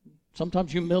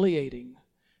 sometimes humiliating.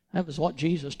 That was what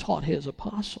Jesus taught his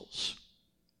apostles.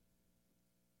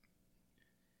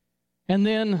 And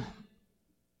then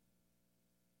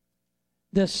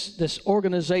this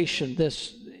organization,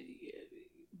 this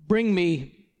bring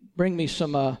me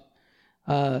some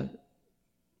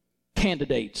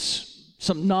candidates,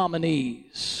 some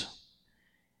nominees.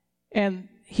 And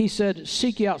he said,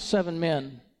 seek ye out 7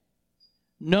 men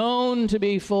known to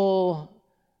be full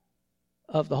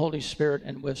of the Holy Spirit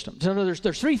and wisdom. So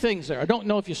there's 3 things there. I don't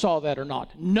know if you saw that or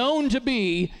not. Known to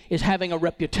be is having a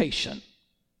reputation.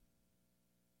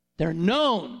 They're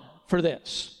known for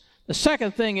this. The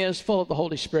second thing is full of the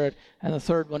Holy Spirit, and the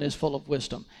third one is full of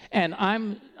wisdom. And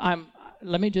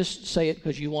let me just say it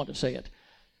because you want to say it.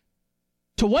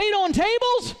 To wait on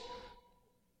tables,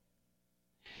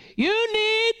 you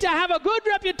need to have a good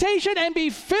reputation and be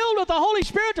filled with the Holy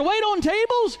Spirit to wait on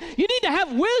tables. You need to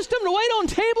have wisdom to wait on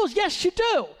tables. Yes, you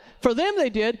do. For them they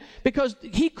did, because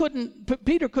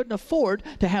Peter couldn't afford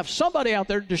to have somebody out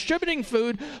there distributing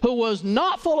food who was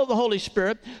not full of the Holy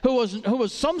Spirit, who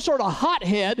was some sort of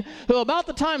hothead, who about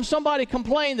the time somebody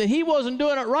complained that he wasn't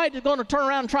doing it right, is going to turn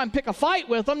around and try and pick a fight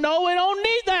with them. No, we don't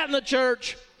need that in the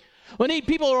church. We need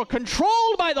people who are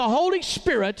controlled by the Holy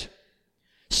Spirit,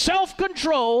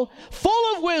 self-control,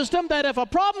 full of wisdom, that if a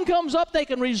problem comes up, they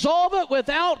can resolve it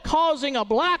without causing a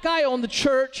black eye on the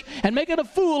church and making a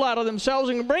fool out of themselves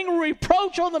and bring a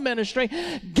reproach on the ministry.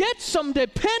 Get some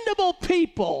dependable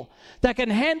people that can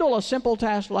handle a simple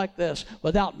task like this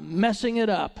without messing it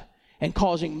up and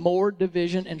causing more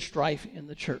division and strife in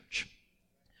the church.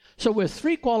 So with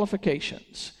 3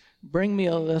 qualifications, bring me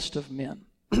a list of men.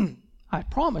 I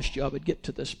promised you I would get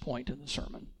to this point in the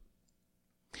sermon.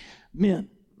 Men.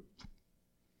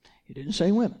 He didn't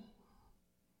say women.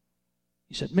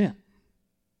 He said men.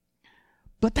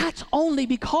 But that's only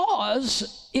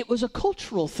because it was a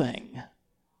cultural thing.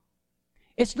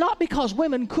 It's not because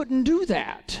women couldn't do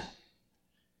that.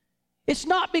 It's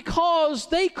not because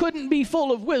they couldn't be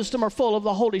full of wisdom or full of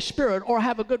the Holy Spirit or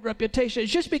have a good reputation.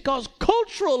 It's just because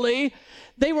culturally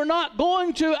they were not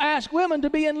going to ask women to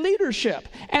be in leadership.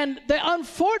 And the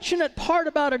unfortunate part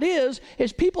about it is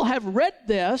people have read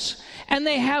this and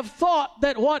they have thought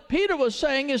that what Peter was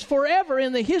saying is forever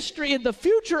in the history, in the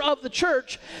future of the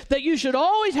church, that you should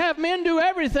always have men do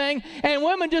everything and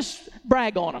women just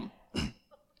brag on them.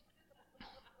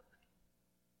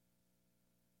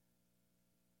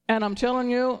 And I'm telling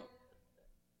you,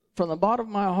 from the bottom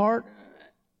of my heart,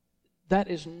 that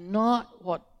is not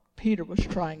what Peter was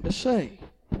trying to say.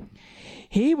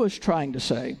 He was trying to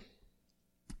say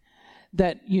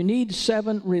that you need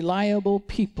 7 reliable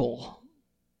people.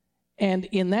 And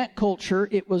in that culture,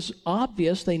 it was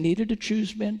obvious they needed to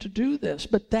choose men to do this.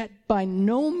 But that by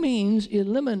no means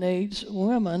eliminates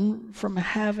women from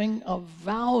having a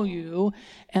value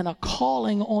and a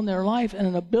calling on their life and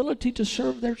an ability to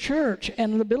serve their church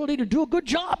and an ability to do a good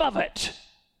job of it.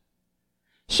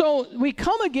 So we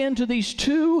come again to these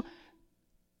 2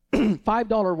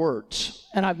 $5 words.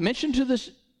 And I've mentioned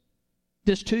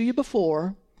this to you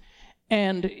before.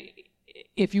 And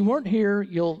if you weren't here,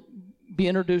 you'll be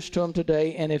introduced to them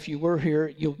today, and if you were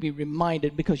here, you'll be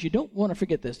reminded, because you don't want to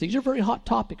forget this. These are very hot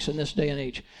topics in this day and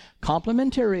age.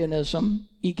 Complementarianism,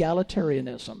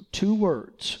 egalitarianism, 2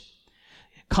 words.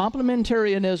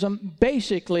 Complementarianism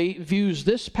basically views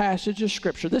this passage of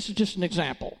Scripture. This is just an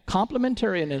example.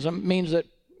 Complementarianism means that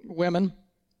women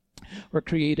were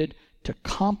created to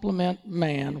complement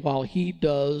man while he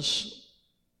does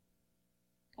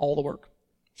all the work.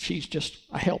 She's just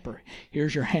a helper.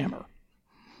 Here's your hammer.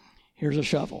 Here's a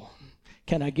shovel.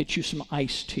 Can I get you some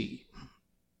iced tea?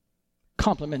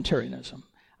 Complementarianism.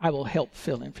 I will help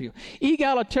fill in for you.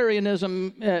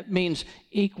 Egalitarianism means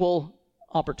equal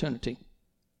opportunity.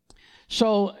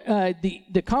 So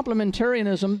the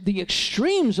complementarianism, the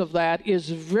extremes of that is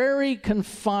very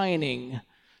confining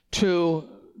to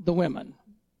the women.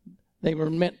 They were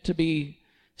meant to be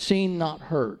seen, not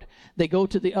heard. They go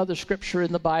to the other scripture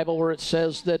in the Bible where it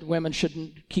says that women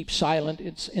shouldn't keep silent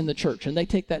in the church, and they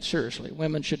take that seriously.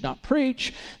 Women should not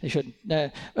preach. They should,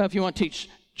 if you want to teach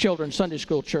children Sunday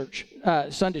school,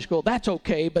 that's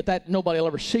okay, but that nobody will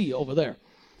ever see you over there.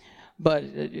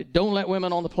 But don't let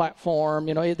women on the platform.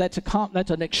 You know, that's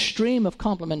an extreme of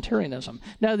complementarianism.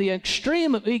 Now, the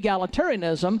extreme of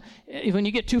egalitarianism, when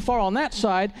you get too far on that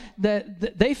side,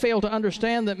 that they fail to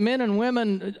understand that men and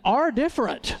women are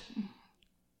different.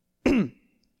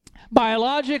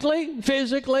 Biologically,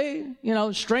 physically,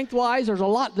 strength-wise, there's a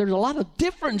lot of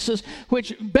differences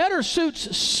which better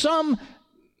suits some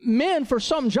men for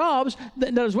some jobs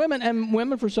than does women, and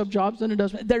women for some jobs than it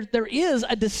does men. There is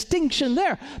a distinction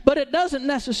there, but it doesn't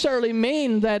necessarily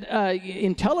mean that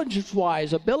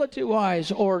intelligence-wise,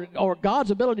 ability-wise, or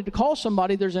God's ability to call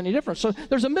somebody, there's any difference. So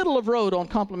there's a middle of road on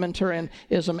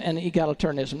complementarianism and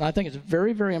egalitarianism. And I think it's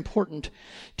very, very important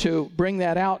to bring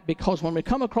that out, because when we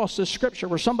come across this scripture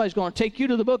where somebody's going to take you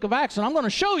to the book of Acts, and I'm going to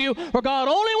show you where God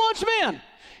only wants men,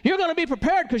 you're going to be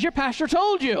prepared because your pastor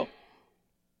told you.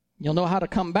 You'll know how to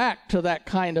come back to that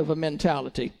kind of a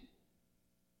mentality.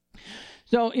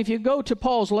 So if you go to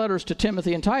Paul's letters to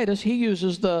Timothy and Titus, he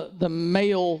uses the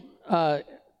male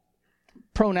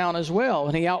pronoun as well,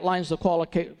 and he outlines the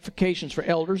qualifications for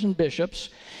elders and bishops.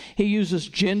 He uses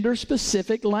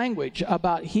gender-specific language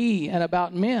about he and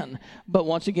about men, but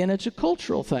once again, it's a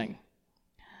cultural thing.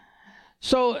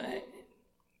 So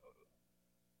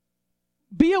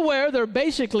be aware there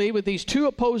basically, with these two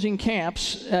opposing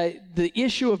camps, the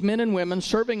issue of men and women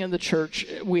serving in the church,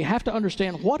 we have to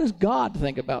understand, what does God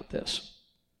think about this?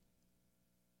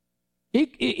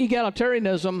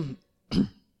 Egalitarianism,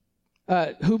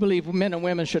 who believe men and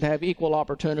women should have equal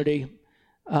opportunity,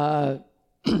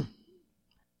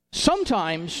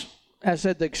 sometimes, as I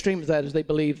said, the extreme of that is they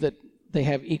believe that they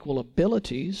have equal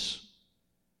abilities,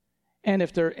 and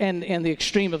if they're and the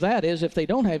extreme of that is if they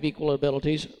don't have equal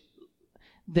abilities,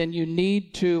 then you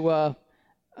need to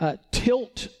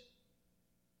tilt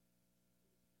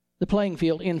the playing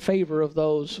field in favor of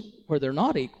those where they're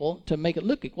not equal to make it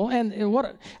look equal. And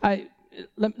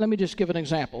let me just give an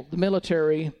example. The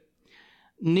military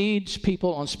needs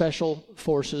people on special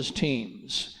forces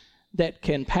teams that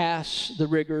can pass the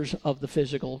rigors of the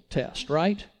physical test,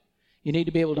 right? You need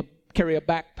to be able to carry a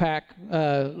backpack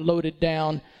loaded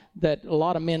down that a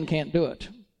lot of men can't do it.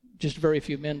 Just very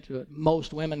few men do it.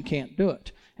 Most women can't do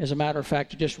it. As a matter of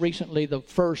fact, just recently, the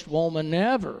first woman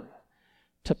ever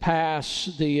to pass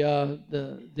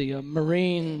the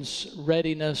Marines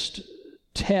readiness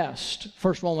test,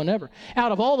 first woman ever.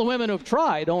 Out of all the women who've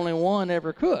tried, only one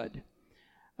ever could.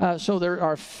 So there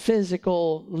are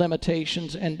physical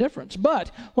limitations and difference. But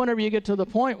whenever you get to the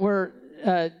point where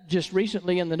just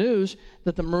recently in the news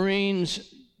that the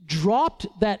Marines dropped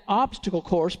that obstacle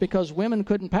course because women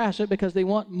couldn't pass it because they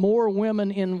want more women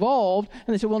involved,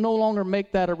 and they said, we'll no longer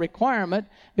make that a requirement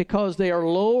because they are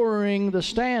lowering the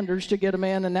standards to get them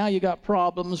in, and now you got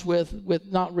problems with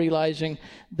not realizing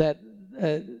that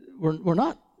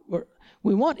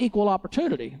we want equal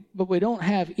opportunity, but we don't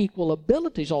have equal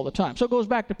abilities all the time. So it goes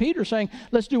back to Peter saying,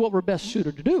 let's do what we're best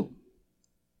suited to do.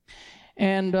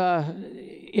 And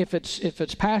if it's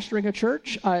pastoring a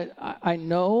church, I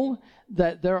know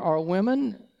that there are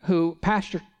women who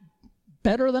pastor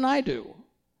better than I do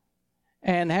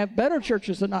and have better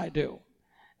churches than I do.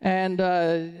 And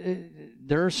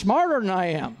they're smarter than I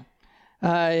am.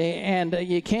 And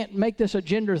you can't make this a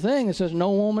gender thing that says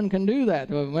no woman can do that.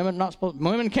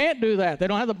 Women can't do that. They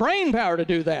don't have the brain power to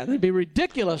do that. It'd be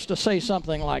ridiculous to say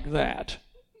something like that.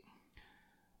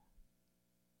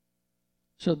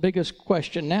 So the biggest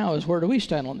question now is, where do we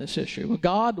stand on this issue? Well,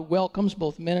 God welcomes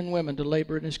both men and women to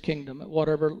labor in his kingdom at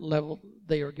whatever level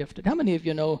they are gifted. How many of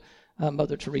you know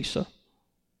Mother Teresa?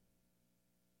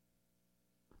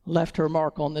 Left her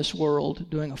mark on this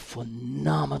world doing a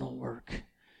phenomenal work,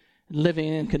 living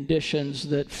in conditions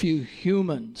that few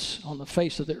humans on the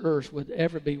face of the earth would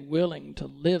ever be willing to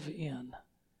live in.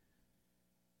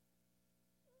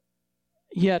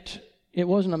 Yet it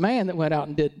wasn't a man that went out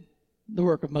and did the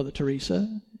work of Mother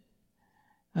Teresa.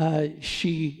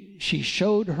 She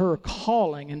showed her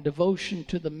calling and devotion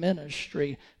to the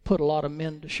ministry, put a lot of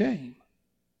men to shame.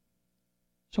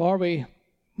 So we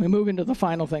move into the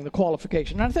final thing, the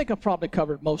qualification. And I think I've probably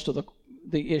covered most of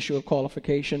the issue of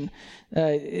qualification.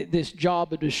 This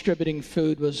job of distributing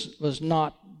food was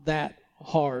not that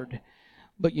hard,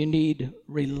 but you need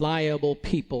reliable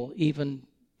people even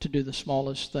to do the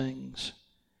smallest things.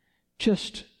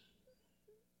 Just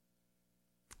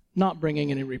not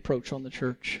bringing any reproach on the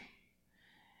church,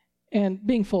 and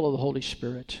being full of the Holy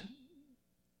Spirit,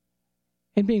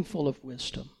 and being full of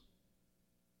wisdom.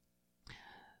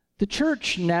 The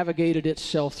church navigated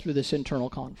itself through this internal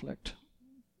conflict.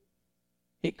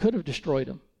 It could have destroyed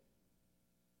them.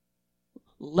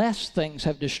 Less things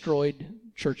have destroyed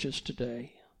churches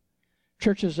today.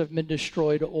 Churches have been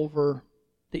destroyed over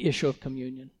the issue of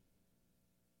communion.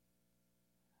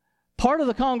 Part of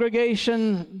the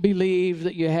congregation believed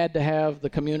that you had to have the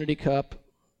community cup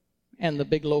and the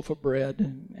big loaf of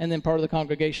bread. And then part of the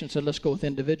congregation said, let's go with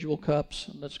individual cups,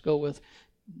 and let's go with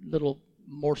little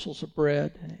morsels of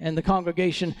bread. And the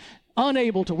congregation,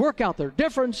 unable to work out their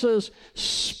differences,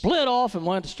 split off and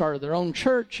went and started their own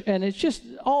church. And it's just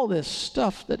all this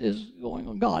stuff that is going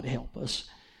on. God help us.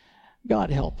 God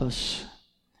help us.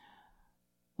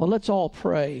 Well, let's all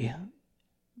pray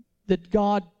that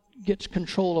God gets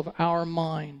control of our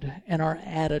mind and our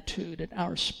attitude and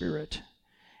our spirit.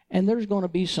 And there's going to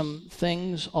be some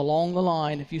things along the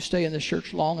line, if you stay in this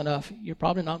church long enough, you're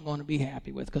probably not going to be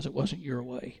happy with because it wasn't your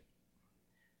way.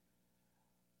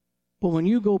 But when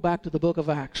you go back to the book of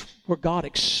Acts, where God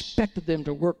expected them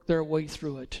to work their way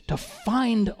through it, to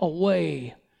find a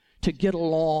way to get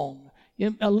along,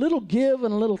 a little give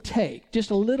and a little take, just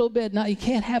a little bit. Now, you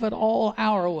can't have it all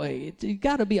our way. You've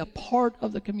got to be a part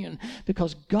of the community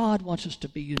because God wants us to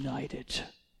be united.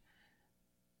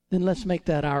 Then let's make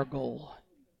that our goal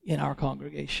in our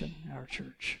congregation, our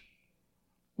church.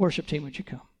 Worship team, would you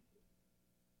come?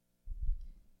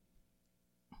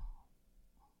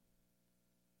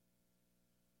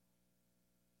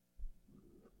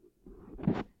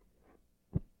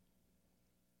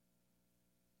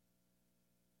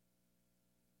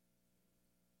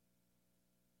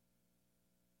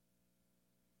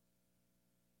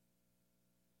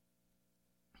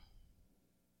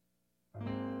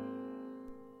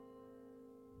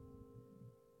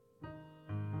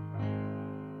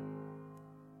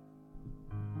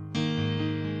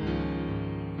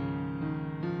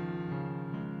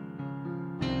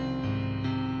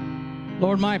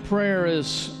 Lord, my prayer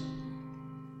is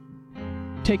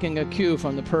taking a cue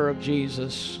from the prayer of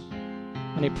Jesus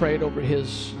when he prayed over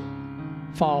his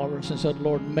followers and said,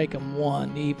 Lord, make them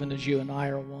one, even as you and I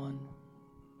are one.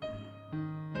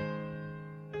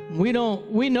 We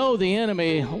know the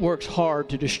enemy works hard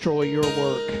to destroy your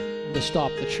work and to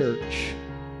stop the church.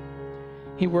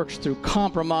 He works through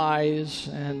compromise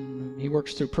and he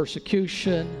works through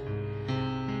persecution.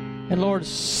 And Lord,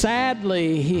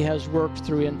 sadly, he has worked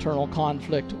through internal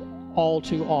conflict all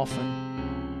too often.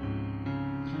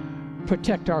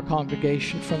 Protect our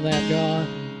congregation from that, God.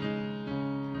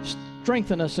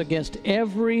 Strengthen us against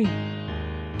every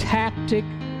tactic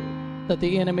that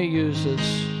the enemy uses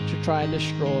to try and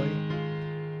destroy.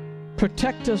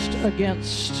 Protect us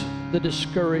against the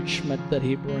discouragement that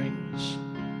he brings.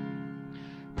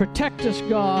 Protect us,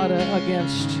 God,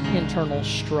 against internal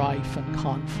strife and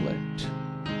conflict.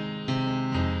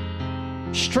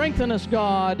 Strengthen us,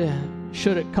 God,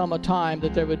 should it come a time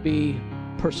that there would be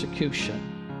persecution.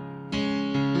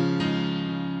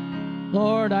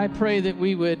 Lord, I pray that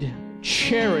we would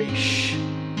cherish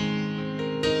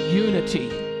unity.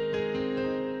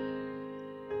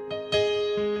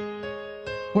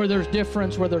 Where there's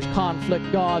difference, where there's conflict,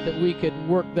 God, that we could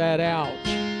work that out.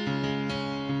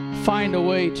 Find a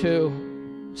way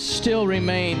to still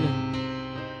remain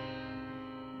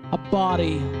a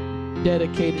body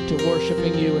dedicated to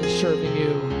worshiping you and serving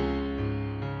you.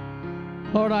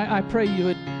 Lord, I pray you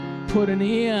would put an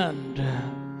end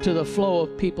to the flow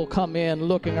of people come in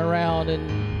looking around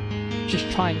and just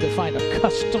trying to find a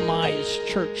customized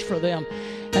church for them,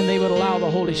 and they would allow the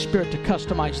Holy Spirit to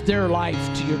customize their life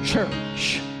to your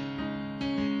church,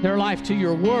 their life to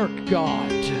your work,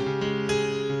 God.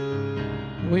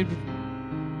 We'd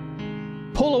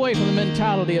pull away from the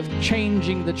mentality of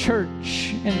changing the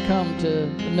church and come to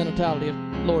the mentality of,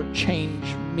 Lord,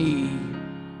 change me.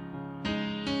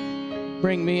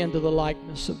 Bring me into the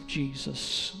likeness of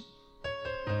Jesus.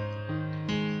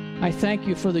 I thank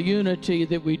you for the unity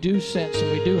that we do sense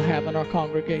and we do have in our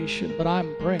congregation, but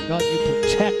I'm praying, God, you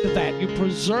protect that, you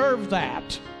preserve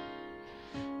that.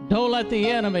 Don't let the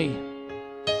enemy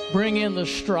bring in the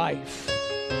strife,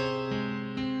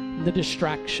 the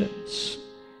distractions.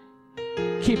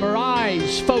 Keep our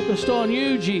eyes focused on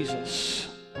you, Jesus,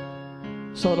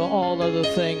 so that all other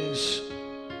things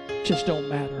just don't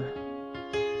matter.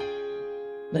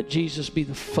 Let Jesus be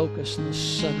the focus and the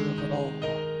center of it all.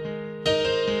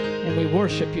 And we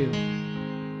worship you.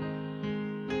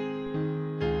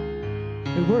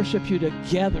 We worship you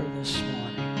together this morning.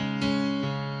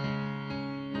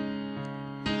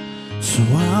 So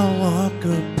I walk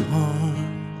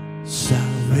upon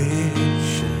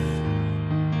salvation.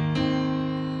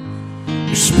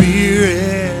 Your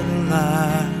Spirit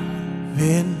alive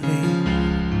in me,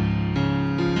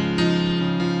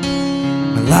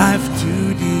 my life to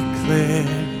declare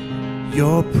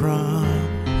your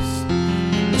promise,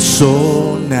 a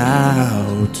soul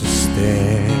now to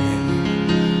stand.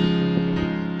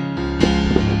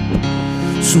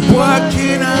 So what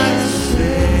can I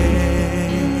say?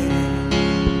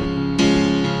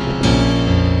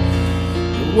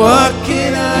 What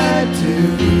can I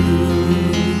do?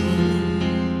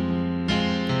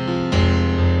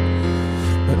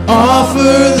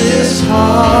 offer this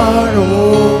heart,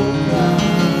 oh God,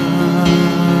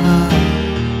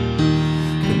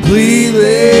 completely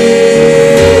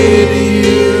to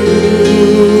you.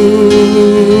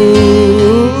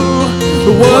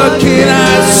 What can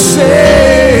I say?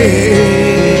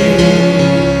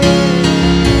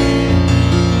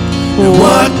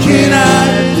 What can I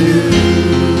do?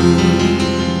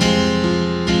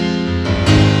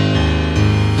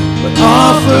 But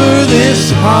offer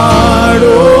this heart,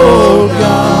 oh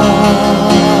God,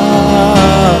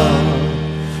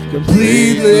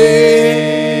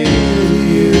 completely to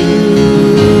you.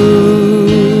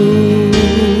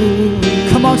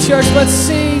 Come on, church, let's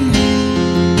sing.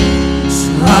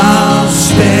 I'll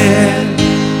stand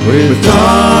with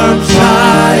arms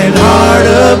high and heart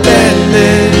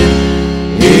abandoned,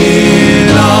 in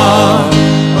awe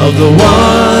of the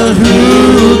one who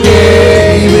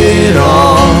gave it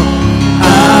all.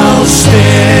 I'll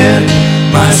stand,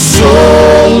 my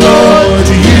soul, Lord,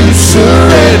 to you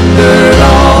surrendered.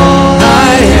 All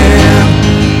I am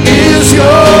is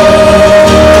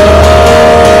yours,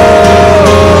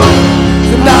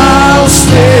 and I'll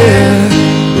stand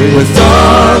with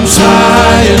arms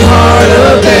high and heart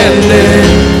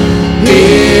abandoned,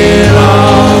 in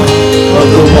awe of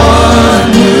the one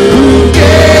who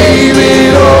gave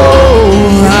it all.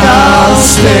 I'll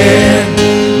stand,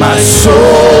 my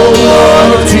soul,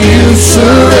 Lord, to you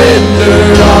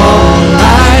surrendered. All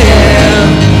I am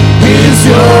is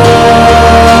yours.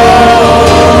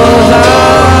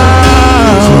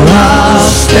 I'll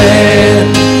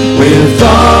stand with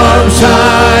arms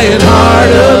high and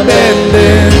heart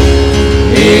abandoned,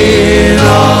 in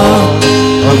awe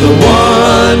of the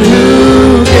one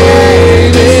who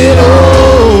gave it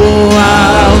all.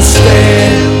 I'll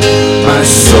stand, my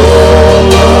soul,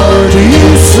 Lord, to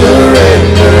you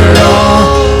surrendered. All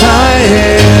I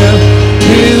am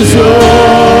is yours.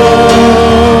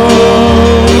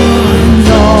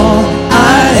 All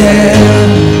I am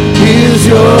is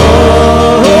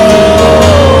yours.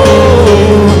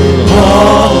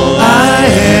 All I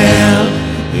am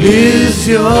is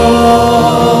yours.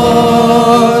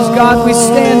 God, we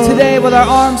stand today with our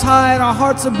arms high and our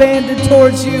hearts abandoned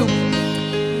towards you.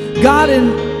 God,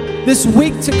 in this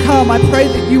week to come, I pray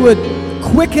that you would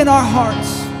quicken our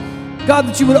hearts. God,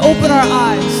 that you would open our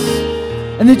eyes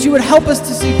and that you would help us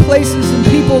to see places and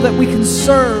people that we can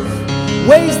serve,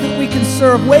 ways that we can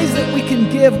serve, ways that we can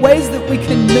give, ways that we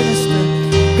can minister.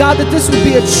 God, that this would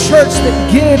be a church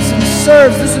that gives and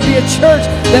serves. This would be a church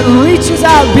that reaches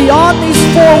out beyond these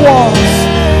four walls.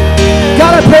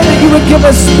 God, I pray that you would give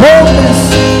us boldness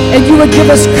and you would give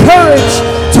us courage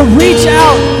to reach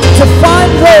out, to find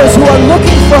those who are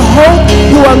looking for hope,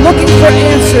 who are looking for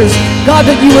answers. God,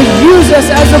 that you would use us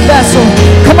as a vessel.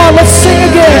 Come on, let's sing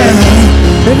again.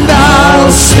 And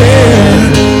I'll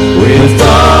stand with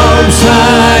arms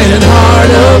high and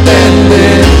heart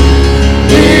abandoned,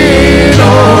 in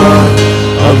awe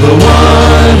of the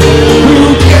one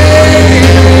who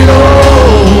gave it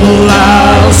all.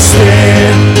 I'll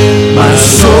stand, my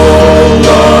soul,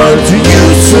 Lord, to you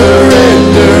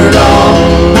surrendered. All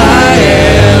I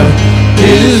am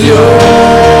is yours.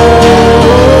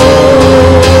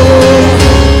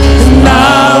 And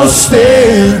I'll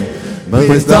stand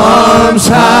with arms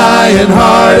high and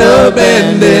heart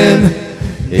abandoned,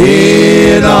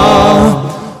 in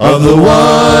awe of the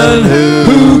one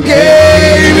who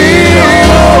gave it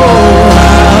all.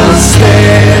 I'll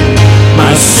stand,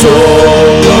 my soul,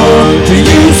 Lord, to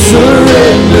you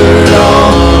surrendered.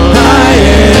 All I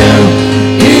am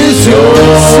is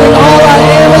yours. Sing, all I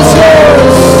am is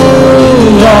yours.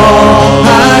 All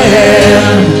I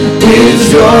am is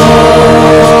yours.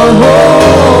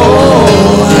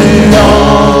 And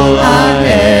all I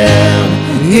am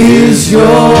is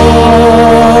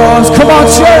yours. Come on,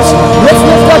 church, let's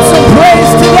lift up some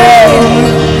praise today.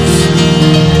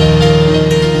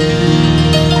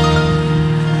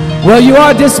 Well, you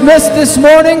are dismissed this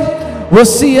morning. We'll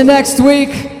see you next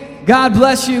week. God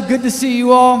bless you. Good to see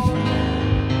you all.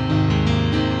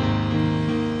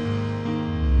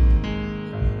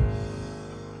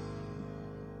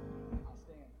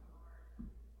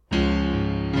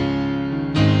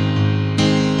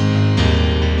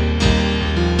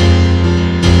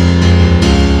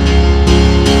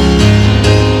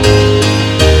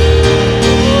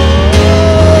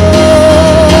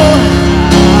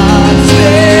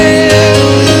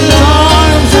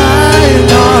 Arms high and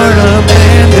heart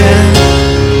abandoned,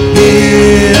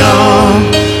 in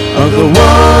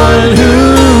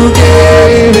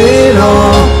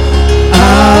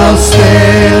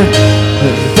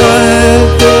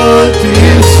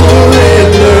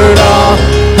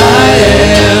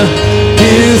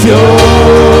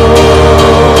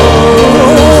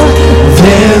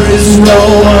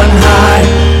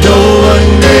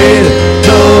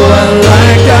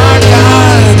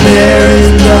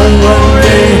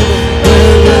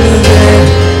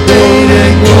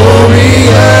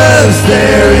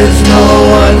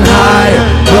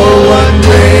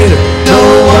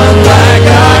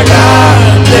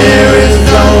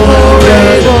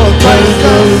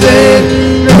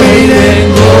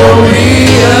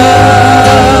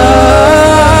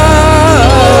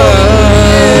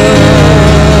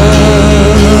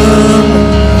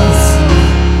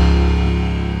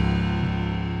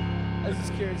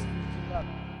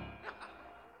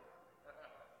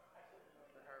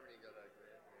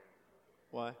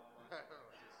Why?